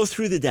 go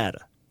through the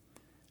data.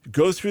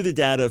 Go through the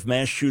data of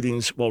mass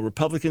shootings while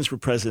Republicans were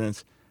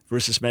presidents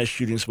versus mass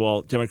shootings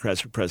while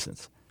Democrats were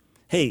presidents.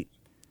 Hey,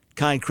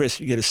 Kai and Chris,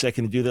 you get a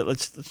second to do that?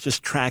 Let's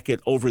just track it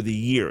over the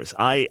years.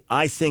 I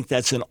think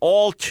that's an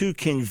all too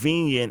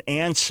convenient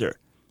answer.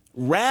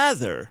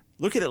 Rather,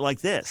 look at it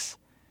like this,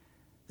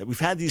 that we've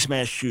had these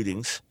mass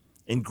shootings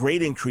in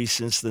great increase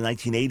since the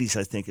 1980s,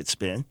 I think it's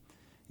been.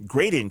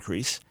 Great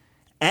increase.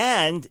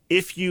 And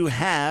if you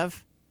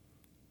have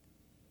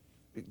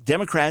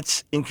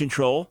Democrats in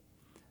control,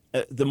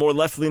 the more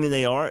left-leaning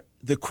they are,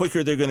 the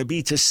quicker they're going to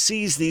be to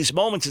seize these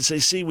moments and say,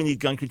 see, we need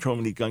gun control,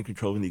 we need gun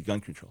control, we need gun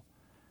control.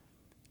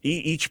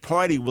 Each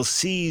party will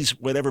seize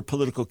whatever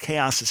political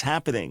chaos is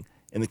happening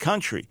in the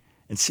country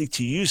and seek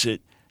to use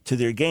it to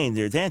their gain,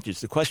 their advantage.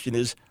 The question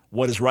is,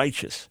 what is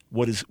righteous?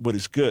 What is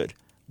good?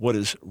 What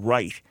is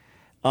right?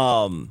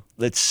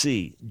 Let's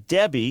see.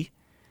 Debbie,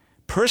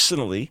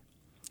 personally,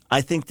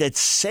 I think that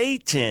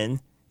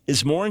Satan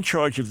is more in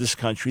charge of this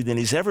country than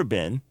he's ever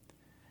been,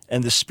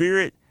 and the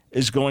spirit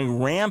is going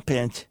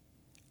rampant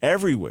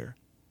everywhere,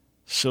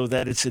 so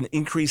that it's an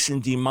increase in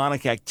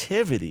demonic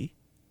activity.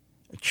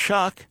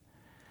 Chuck,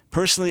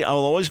 personally, I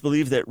will always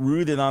believe that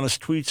rude and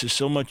honest tweets are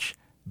so much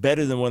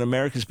better than what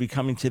America is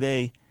becoming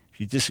today. If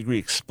you disagree,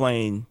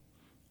 explain.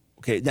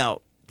 Okay,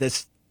 now,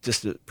 that's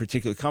just a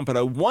particular comment. But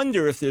I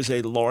wonder if there's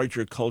a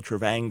larger culture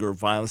of anger,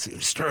 violence.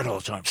 Stir it all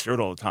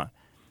the time.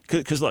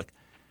 Because, look,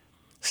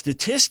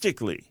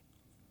 statistically,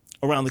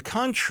 around the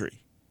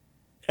country,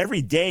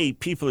 every day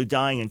people are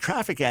dying in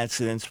traffic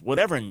accidents,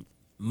 whatever, in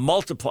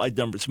multiplied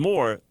numbers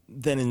more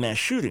than in mass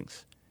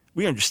shootings.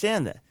 We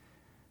understand that.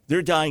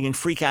 They're dying in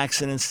freak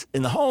accidents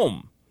in the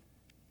home,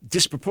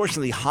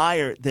 disproportionately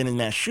higher than in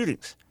mass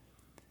shootings.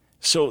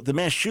 So the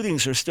mass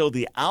shootings are still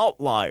the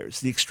outliers,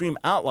 the extreme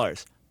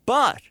outliers.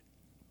 But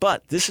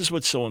this is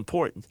what's so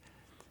important.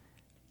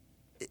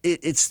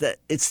 It's the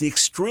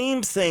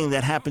extreme thing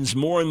that happens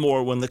more and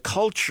more when the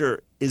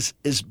culture is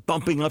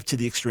bumping up to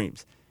the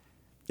extremes.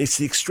 It's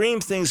the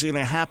extreme things that are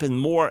going to happen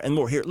more and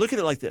more. Here, look at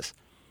it like this.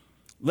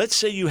 let's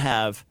say you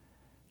have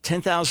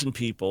 10,000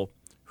 people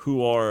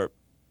who are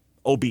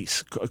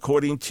obese,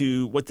 according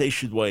to what they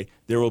should weigh,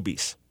 they're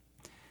obese.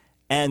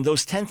 And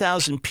those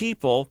 10,000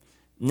 people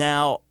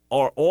now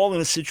are all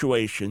in a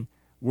situation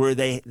where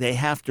they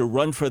have to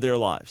run for their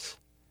lives.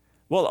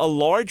 Well, a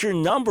larger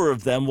number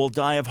of them will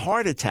die of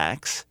heart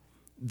attacks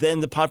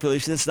than the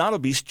population that's not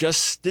obese,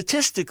 just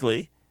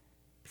statistically,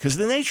 because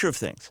of the nature of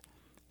things.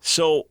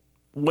 So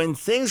when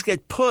things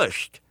get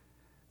pushed,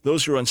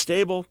 those who are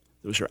unstable,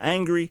 those who are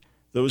angry,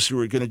 those who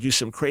are going to do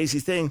some crazy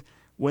thing,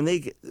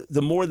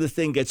 the more the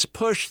thing gets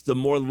pushed, the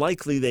more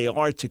likely they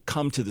are to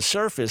come to the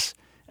surface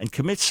and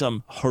commit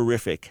some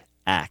horrific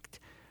act.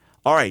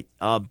 All right,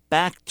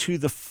 back to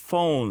the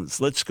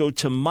phones. Let's go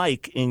to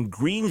Mike in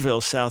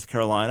Greenville, South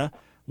Carolina.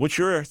 What's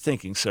your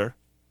thinking, sir?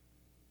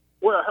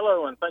 Well,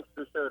 hello, and thanks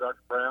for the show, Dr.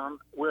 Brown.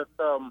 With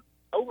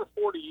over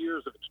 40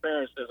 years of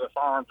experience as a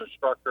firearms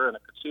instructor and a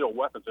concealed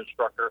weapons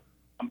instructor,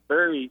 I'm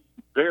very,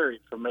 very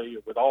familiar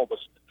with all the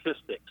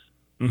statistics.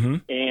 Mm-hmm.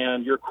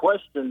 And your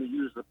question, to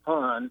use the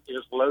pun,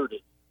 is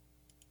loaded.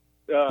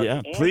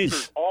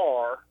 Please.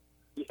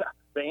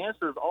 The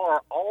answers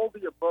are all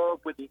the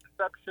above, with the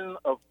exception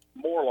of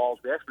more laws.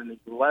 We actually need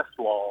less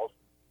laws.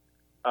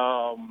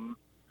 Some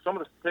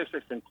of the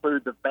statistics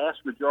include the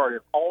vast majority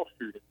of all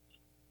shootings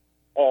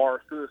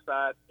are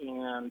suicide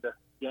and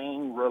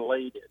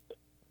gang-related.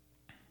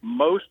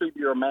 Most of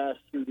your mass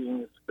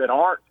shootings that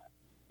aren't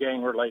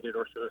gang-related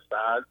or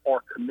suicide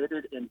are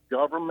committed in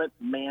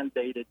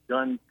government-mandated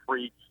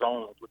gun-free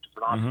zones, which is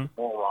an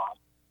oxymoron.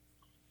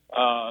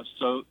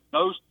 So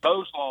those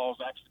laws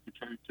actually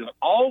contribute to it.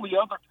 All the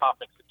other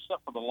topics,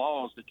 except for the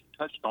laws that you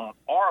touched on,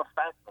 are a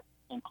factor,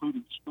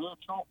 including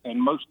spiritual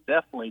and most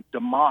definitely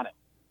demonic.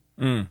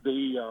 In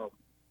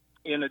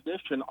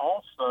addition,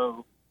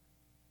 also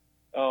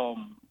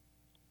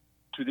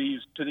to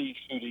these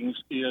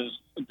shootings is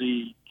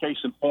the case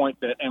in point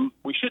that, and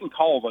we shouldn't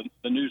call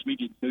the news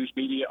media.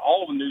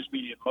 All of the news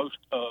media, most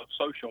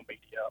social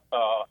media,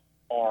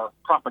 are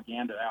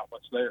propaganda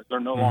outlets. They're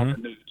no longer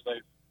news.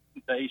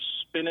 They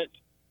spin it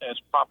as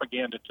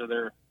propaganda to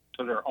their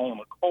own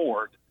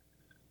accord.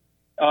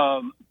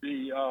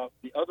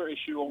 The other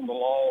issue on the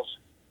laws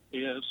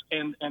is,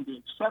 and the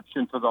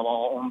exception to the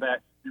law on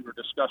that you were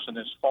discussing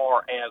as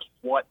far as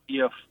what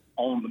if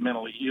on the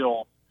mentally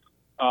ill,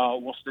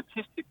 well,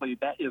 statistically,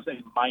 that is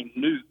a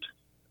minute,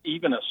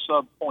 even a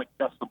sub-point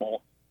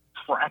decibel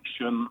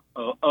fraction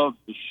of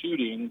the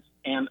shootings.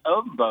 And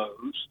of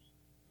those,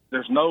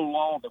 there's no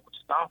law that would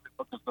stop it,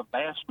 because the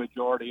vast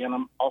majority, and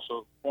I'm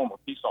also a former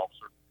peace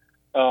officer,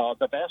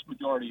 the vast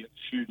majority of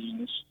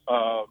shootings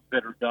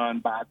that are done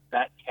by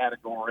that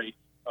category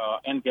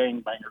and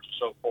gangbangers and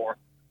so forth,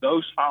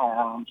 those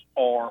firearms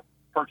are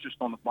purchased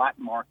on the black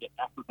market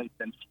after they've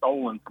been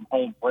stolen from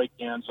home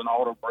break-ins and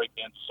auto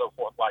break-ins and so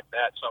forth like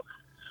that. So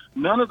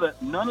none of the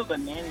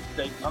nanny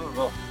states, none of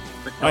the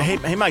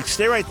hey, Mike,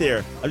 stay right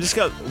there. I've just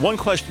got one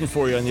question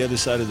for you on the other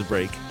side of the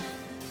break.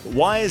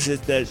 Why is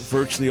it that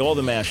virtually all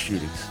the mass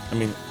shootings, I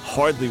mean,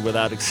 hardly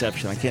without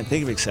exception, I can't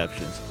think of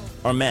exceptions,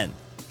 are men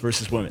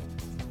versus women?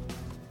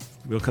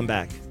 We'll come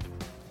back.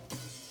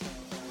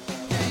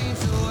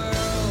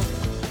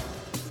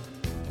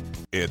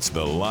 It's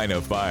The Line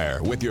of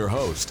Fire with your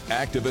host,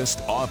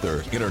 activist,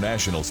 author,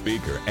 international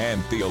speaker,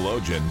 and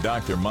theologian,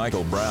 Dr.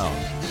 Michael Brown.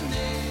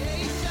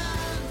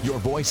 Your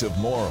voice of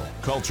moral,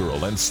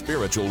 cultural, and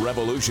spiritual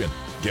revolution.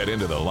 Get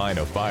into The Line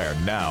of Fire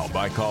now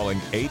by calling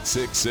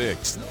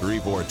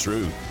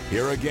 866-34-TRUTH.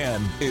 Here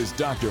again is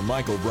Dr.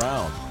 Michael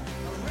Brown.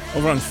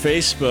 Over on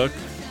Facebook,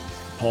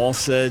 Paul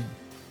said,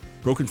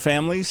 broken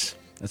families,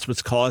 that's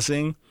what's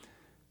causing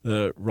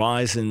the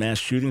rise in mass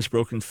shootings,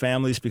 broken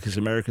families, because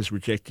America's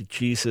rejected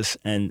Jesus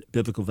and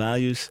biblical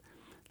values.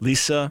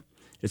 Lisa,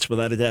 it's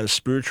without a doubt a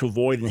spiritual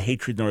void and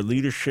hatred in our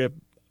leadership.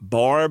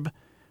 Barb,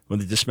 when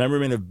the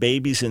dismemberment of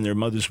babies in their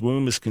mother's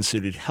womb is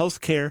considered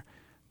health care,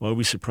 why are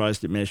we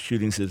surprised at mass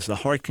shootings? It's the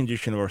heart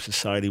condition of our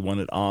society, one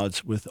at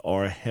odds with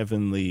our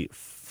Heavenly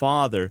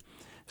Father.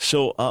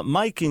 So,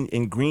 Mike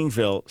in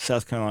Greenville,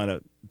 South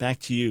Carolina, back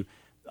to you.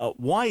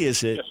 Why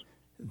is it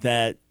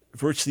that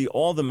virtually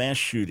all the mass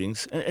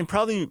shootings, and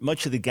probably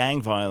much of the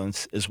gang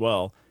violence as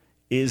well,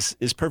 is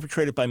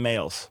perpetrated by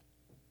males?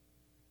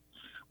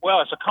 Well,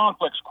 it's a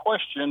complex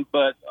question,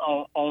 but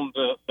on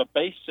the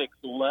basic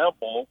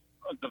level,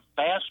 the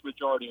vast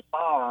majority of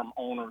firearm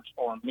owners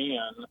are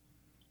men.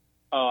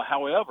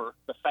 However,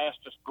 the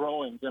fastest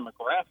growing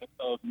demographic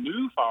of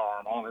new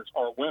firearm owners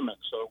are women.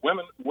 So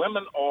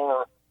women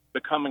are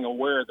becoming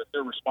aware that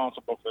they're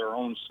responsible for their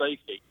own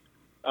safety.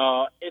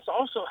 It's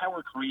also how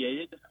we're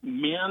created.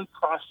 Men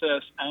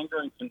process anger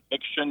and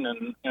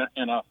conviction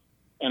in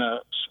a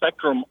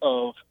spectrum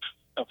of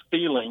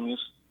feelings.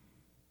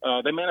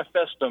 They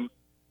manifest them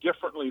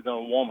differently than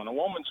a woman. A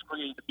woman's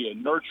created to be a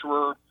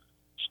nurturer.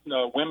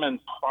 Women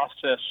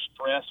process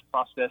stress,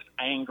 process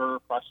anger,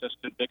 process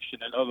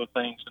conviction, and other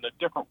things in a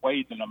different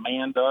way than a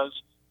man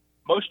does.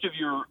 Most of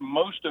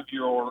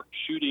your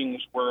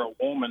shootings where a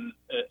woman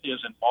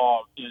is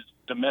involved is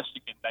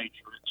domestic in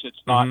nature.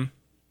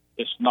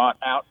 It's not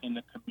out in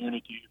the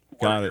community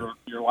Got it.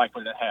 you're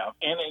likely to have,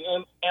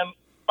 and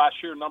by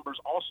sheer numbers,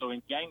 also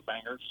in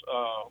gangbangers,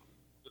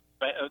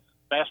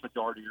 vast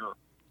majority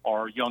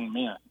are young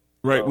men.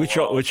 Right,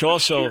 So, which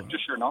also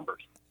just sheer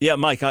numbers. Yeah,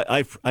 Mike,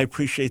 I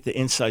appreciate the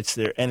insights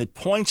there, and it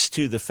points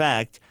to the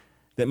fact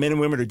that men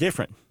and women are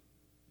different.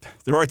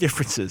 There are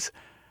differences,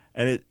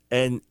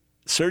 and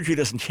surgery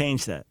doesn't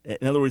change that.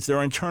 In other words, there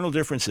are internal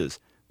differences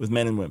with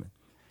men and women,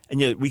 and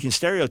yet we can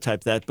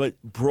stereotype that.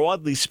 But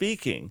broadly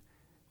speaking,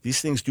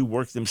 these things do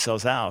work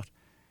themselves out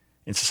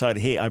in society.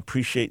 Hey, I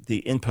appreciate the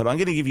input. I'm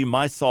going to give you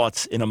my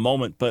thoughts in a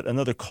moment, but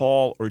another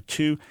call or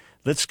two.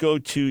 Let's go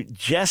to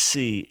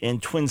Jesse in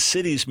Twin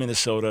Cities,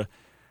 Minnesota,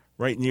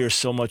 right near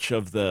so much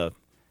of the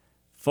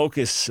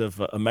focus of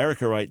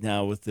America right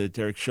now with the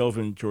Derek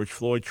Chauvin, George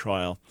Floyd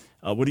trial.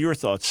 What are your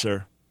thoughts,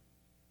 sir?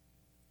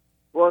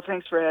 Well,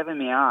 thanks for having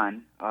me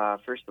on.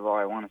 First of all,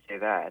 I want to say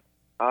that.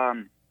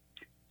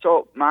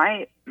 So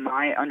my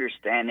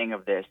understanding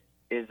of this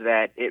is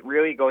that it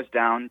really goes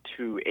down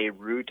to a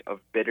root of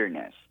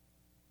bitterness.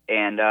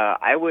 And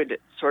I would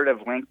sort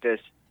of link this,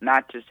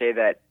 not to say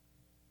that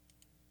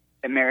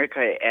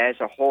America as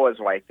a whole is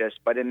like this,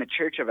 but in the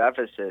Church of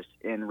Ephesus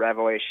in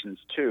Revelations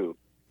 2,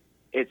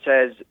 it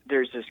says,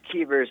 there's this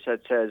key verse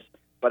that says,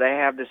 "But I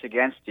have this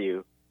against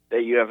you,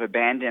 that you have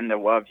abandoned the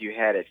love you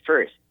had at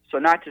first." So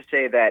not to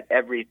say that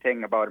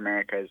everything about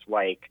America is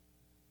like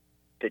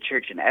the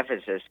church in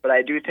Ephesus, but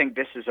I do think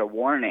this is a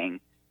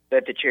warning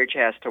that the church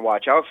has to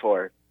watch out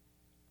for,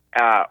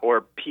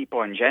 or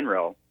people in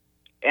general.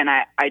 And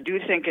I do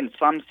think in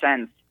some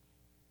sense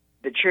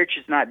the church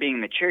is not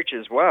being the church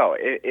as well.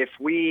 If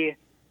we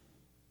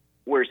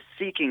were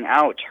seeking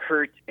out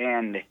hurt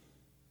and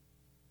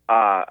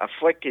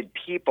afflicted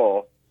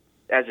people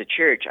as a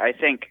church, I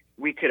think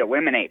we could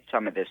eliminate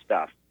some of this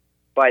stuff.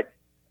 But,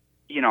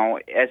 you know,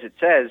 as it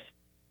says,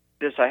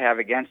 "This I have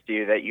against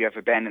you, that you have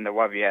abandoned the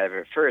love you had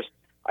at first."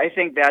 I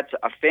think that's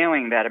a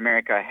failing that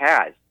America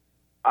has.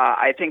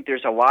 I think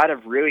there's a lot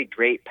of really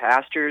great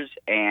pastors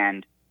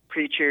and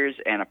preachers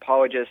and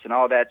apologists and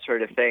all that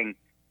sort of thing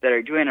that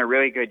are doing a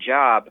really good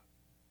job.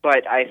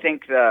 But I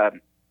think the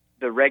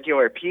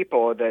regular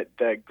people,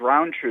 the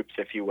ground troops,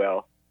 if you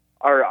will,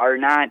 are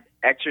not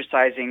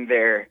exercising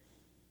their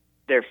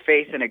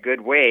faith in a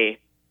good way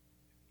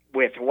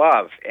with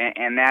love.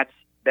 And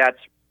that's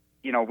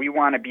you know, we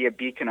want to be a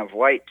beacon of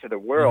light to the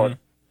world.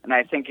 Mm-hmm. And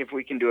I think if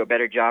we can do a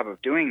better job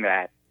of doing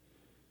that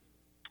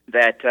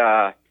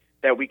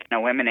we can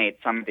eliminate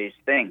some of these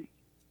things.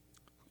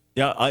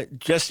 Yeah,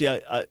 Jesse,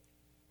 I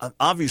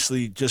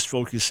obviously just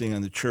focusing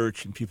on the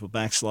church and people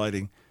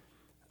backsliding,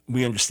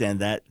 we understand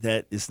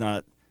that is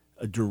not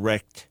a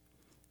direct,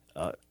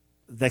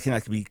 that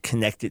cannot be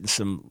connected in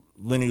some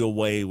linear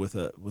way with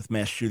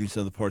mass shootings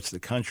in other parts of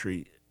the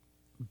country.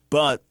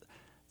 But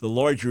the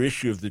larger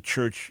issue of the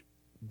church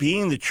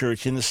being the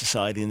church in the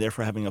society and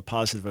therefore having a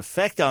positive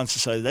effect on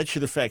society, that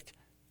should affect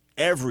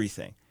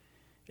everything.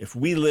 If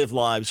we live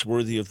lives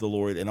worthy of the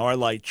Lord and our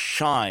light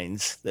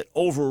shines, that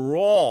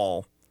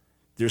overall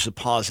there's a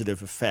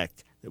positive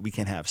effect that we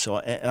can have. So,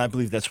 and I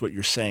believe that's what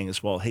you're saying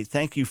as well. Hey,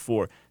 thank you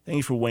for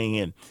weighing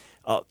in.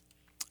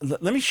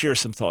 Let me share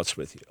some thoughts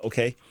with you,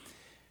 okay?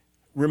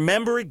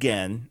 Remember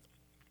again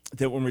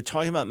that when we're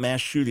talking about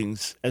mass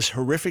shootings, as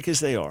horrific as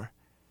they are,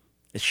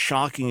 as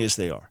shocking as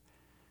they are,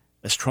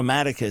 as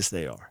traumatic as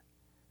they are,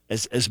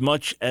 as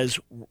much as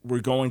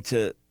we're going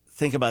to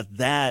think about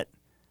that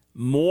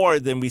more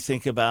than we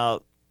think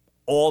about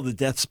all the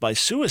deaths by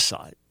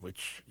suicide,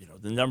 which, you know,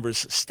 the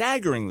number's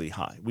staggeringly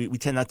high. We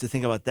tend not to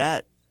think about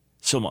that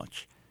so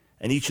much.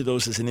 And each of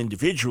those as an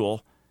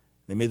individual,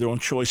 they made their own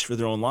choice for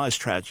their own lives,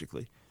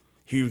 tragically.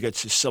 Here you've got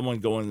someone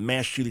going to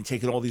mass shooting,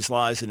 taking all these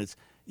lives, and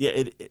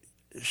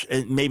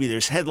and maybe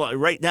there's headline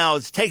right now,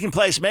 it's taking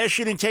place, mass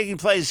shooting taking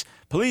place,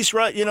 police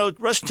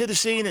rush to the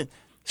scene, and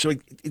so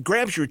it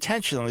grabs your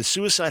attention. When a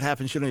suicide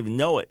happens, you don't even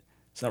know it.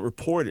 It's not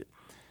reported.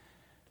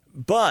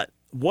 But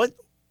what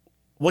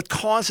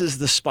causes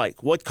the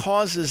spike? What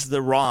causes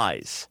the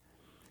rise?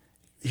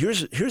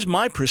 Here's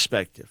my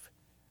perspective,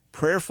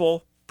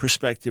 prayerful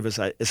perspective as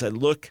I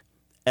look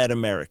at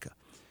America.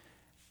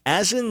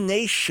 As a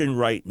nation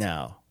right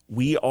now,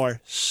 we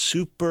are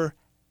super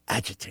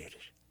agitated.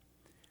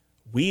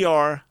 We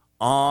are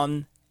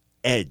on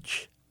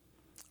edge.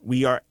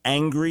 We are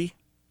angry.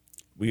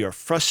 We are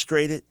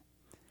frustrated.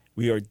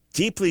 We are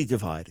deeply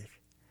divided.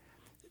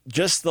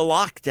 Just the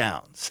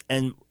lockdowns,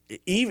 and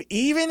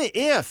even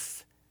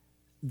if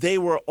they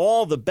were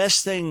all the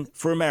best thing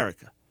for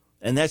America,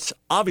 and that's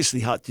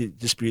obviously hot to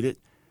dispute it,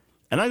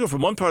 and I go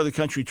from one part of the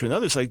country to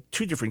another, it's like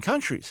two different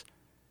countries.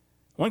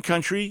 One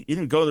country, you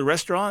can go to the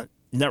restaurant,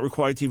 you're not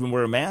required to even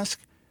wear a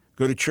mask.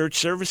 Go to church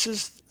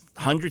services,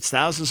 hundreds,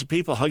 thousands of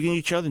people hugging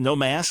each other, no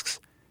masks.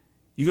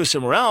 You go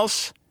somewhere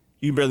else,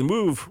 you can barely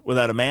move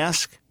without a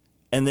mask,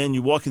 and then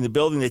you walk in the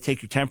building, they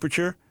take your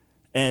temperature.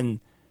 And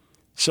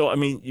so, I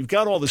mean, you've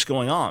got all this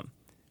going on.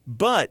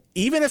 But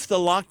even if the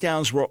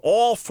lockdowns were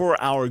all for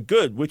our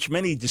good, which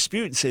many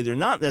dispute and say they're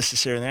not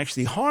necessary and they're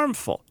actually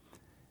harmful,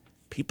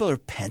 people are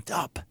pent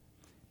up.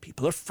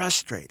 People are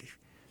frustrated.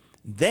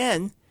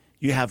 Then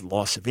You have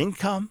loss of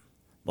income,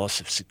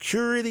 loss of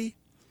security,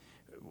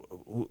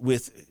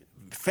 with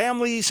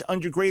families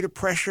under greater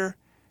pressure,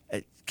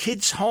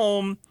 kids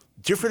home,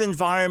 different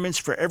environments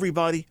for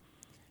everybody,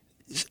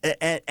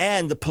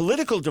 and the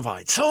political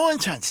divide, so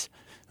intense.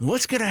 And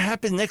what's going to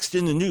happen next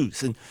in the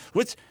news? And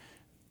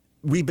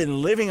we've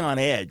been living on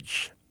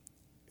edge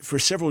for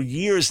several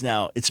years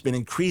now. It's been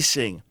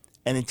increasing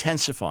and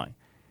intensifying.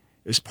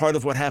 It was part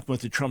of what happened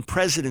with the Trump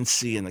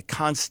presidency and the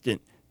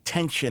constant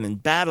tension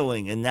and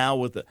battling, and now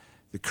with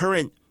the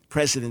current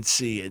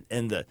presidency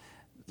and the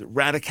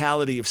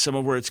radicality of some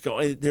of where it's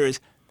going.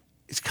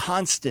 It's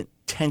constant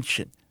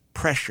tension,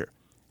 pressure,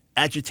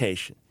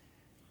 agitation.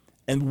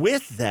 And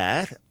with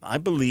that, I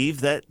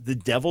believe that the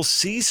devil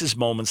seizes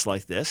moments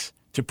like this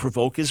to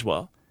provoke as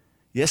well.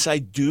 Yes, I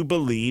do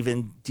believe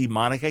in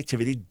demonic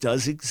activity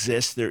does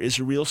exist. There is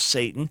a real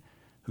Satan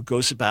who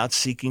goes about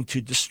seeking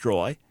to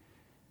destroy.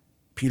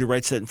 Peter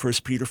writes that in 1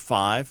 Peter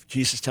 5.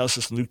 Jesus tells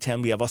us in Luke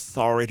 10 we have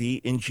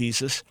authority in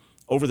Jesus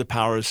over the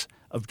powers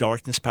of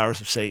darkness, powers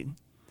of Satan.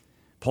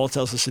 Paul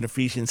tells us in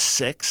Ephesians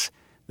 6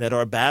 that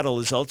our battle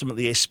is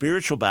ultimately a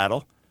spiritual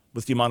battle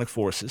with demonic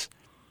forces.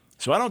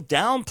 So I don't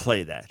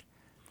downplay that.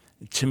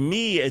 To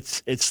me,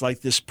 it's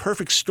like this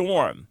perfect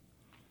storm.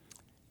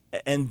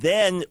 And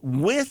then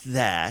with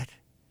that,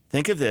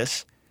 think of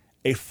this,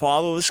 a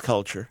fatherless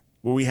culture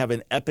where we have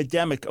an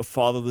epidemic of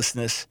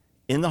fatherlessness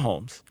in the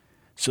homes.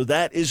 So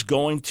that is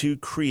going to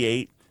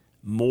create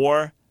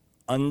more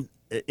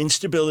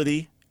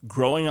instability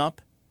growing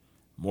up,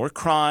 more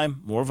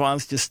crime, more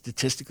violence, just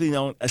statistically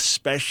known,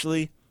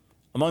 especially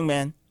among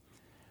men.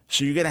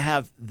 So you're going to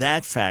have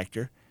that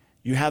factor.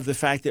 You have the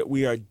fact that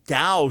we are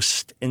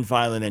doused in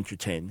violent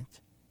entertainment.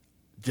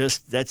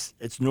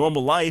 It's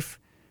normal life,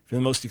 from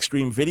the most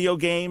extreme video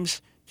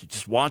games to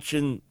just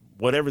watching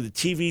whatever the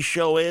TV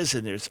show is,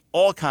 and there's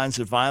all kinds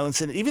of violence.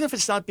 And even if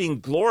it's not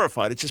being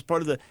glorified, it's just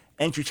part of the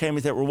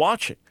entertainment that we're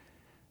watching,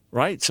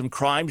 right? Some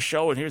crime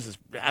show, and here's this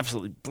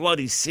absolutely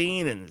bloody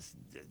scene, and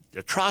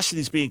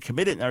atrocities being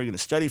committed. Now we're going to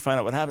study, find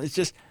out what happened. It's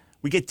just,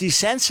 we get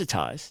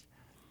desensitized.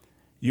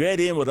 You add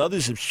in what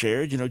others have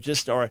shared,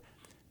 just our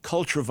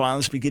culture of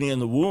violence beginning in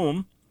the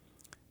womb,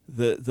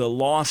 the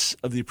loss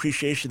of the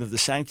appreciation of the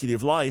sanctity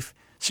of life.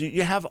 So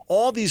you have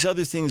all these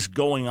other things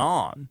going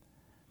on.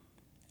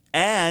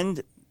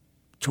 And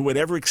to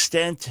whatever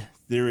extent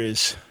there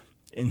is,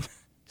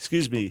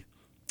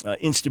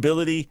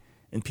 instability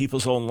in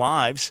people's own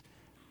lives,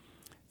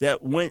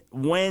 that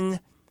when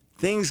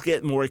things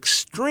get more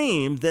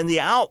extreme, then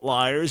the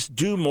outliers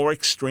do more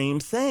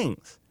extreme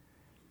things.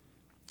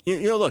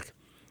 Look,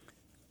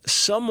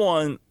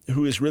 someone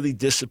who is really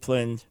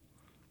disciplined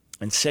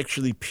and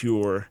sexually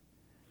pure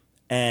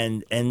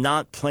and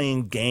not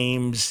playing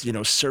games,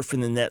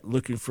 surfing the net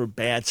looking for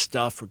bad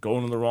stuff or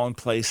going to the wrong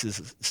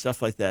places,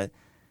 stuff like that,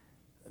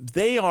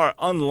 they are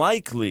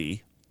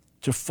unlikely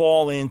to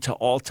fall into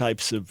all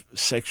types of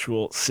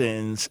sexual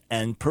sins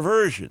and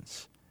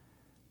perversions.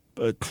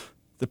 But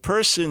the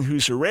person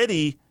who's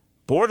already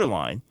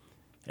borderline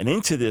and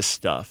into this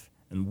stuff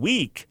and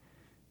weak,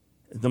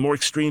 the more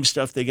extreme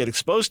stuff they get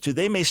exposed to,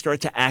 they may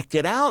start to act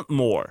it out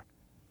more.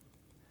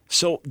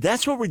 So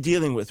that's what we're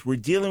dealing with. We're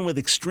dealing with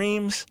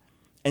extremes.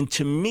 And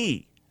to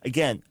me,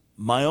 again,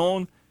 my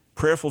own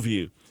prayerful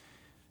view,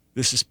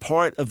 this is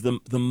part of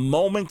the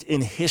moment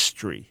in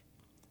history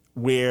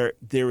where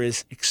there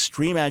is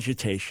extreme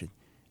agitation,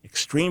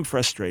 extreme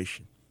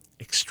frustration,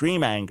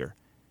 extreme anger,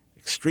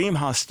 extreme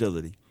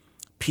hostility,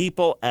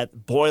 people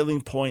at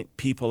boiling point,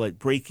 people at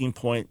breaking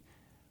point,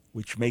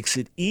 which makes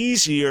it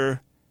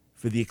easier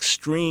for the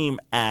extreme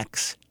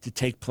acts to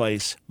take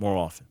place more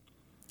often.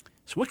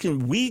 So what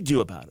can we do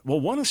about it?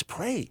 Well, one is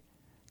pray.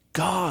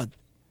 God,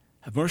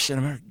 have mercy on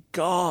America.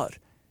 God,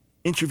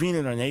 intervene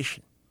in our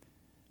nation.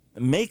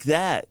 Make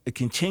that a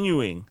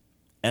continuing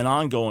and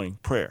ongoing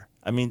prayer.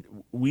 I mean,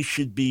 we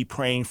should be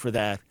praying for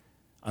that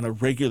on a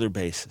regular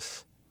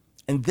basis.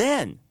 And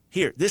then,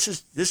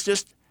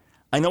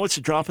 I know it's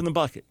a drop in the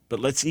bucket, but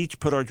let's each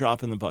put our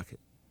drop in the bucket.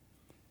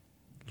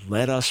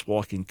 Let us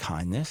walk in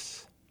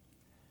kindness.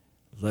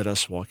 Let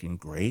us walk in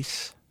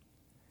grace.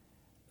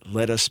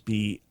 Let us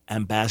be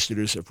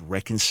ambassadors of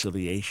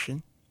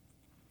reconciliation.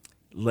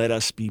 Let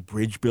us be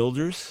bridge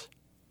builders.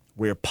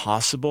 Where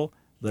possible,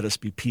 let us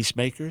be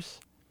peacemakers.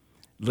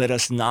 Let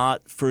us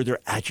not further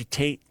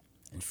agitate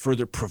and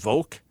further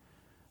provoke.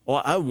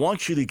 Well, I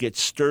want you to get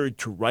stirred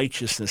to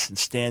righteousness and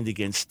stand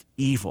against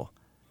evil.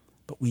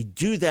 But we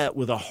do that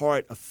with a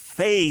heart of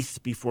faith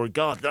before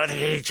God, not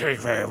hatred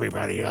for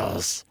everybody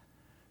else.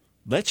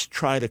 Let's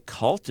try to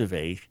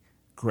cultivate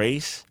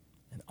grace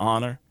and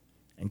honor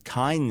and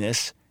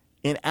kindness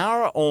in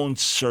our own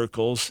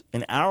circles,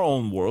 in our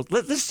own world.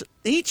 Let's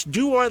each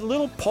do our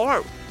little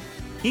part,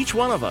 each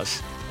one of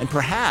us, and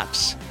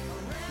perhaps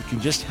we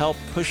can just help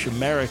push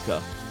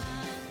America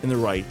in the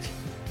right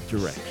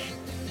direction.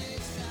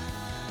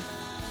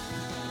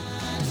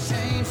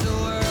 Change the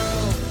world.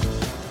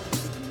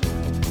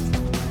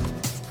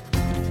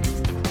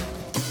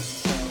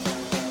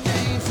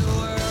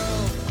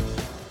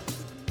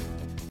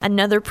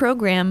 another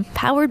program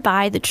powered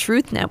by the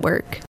Truth Network.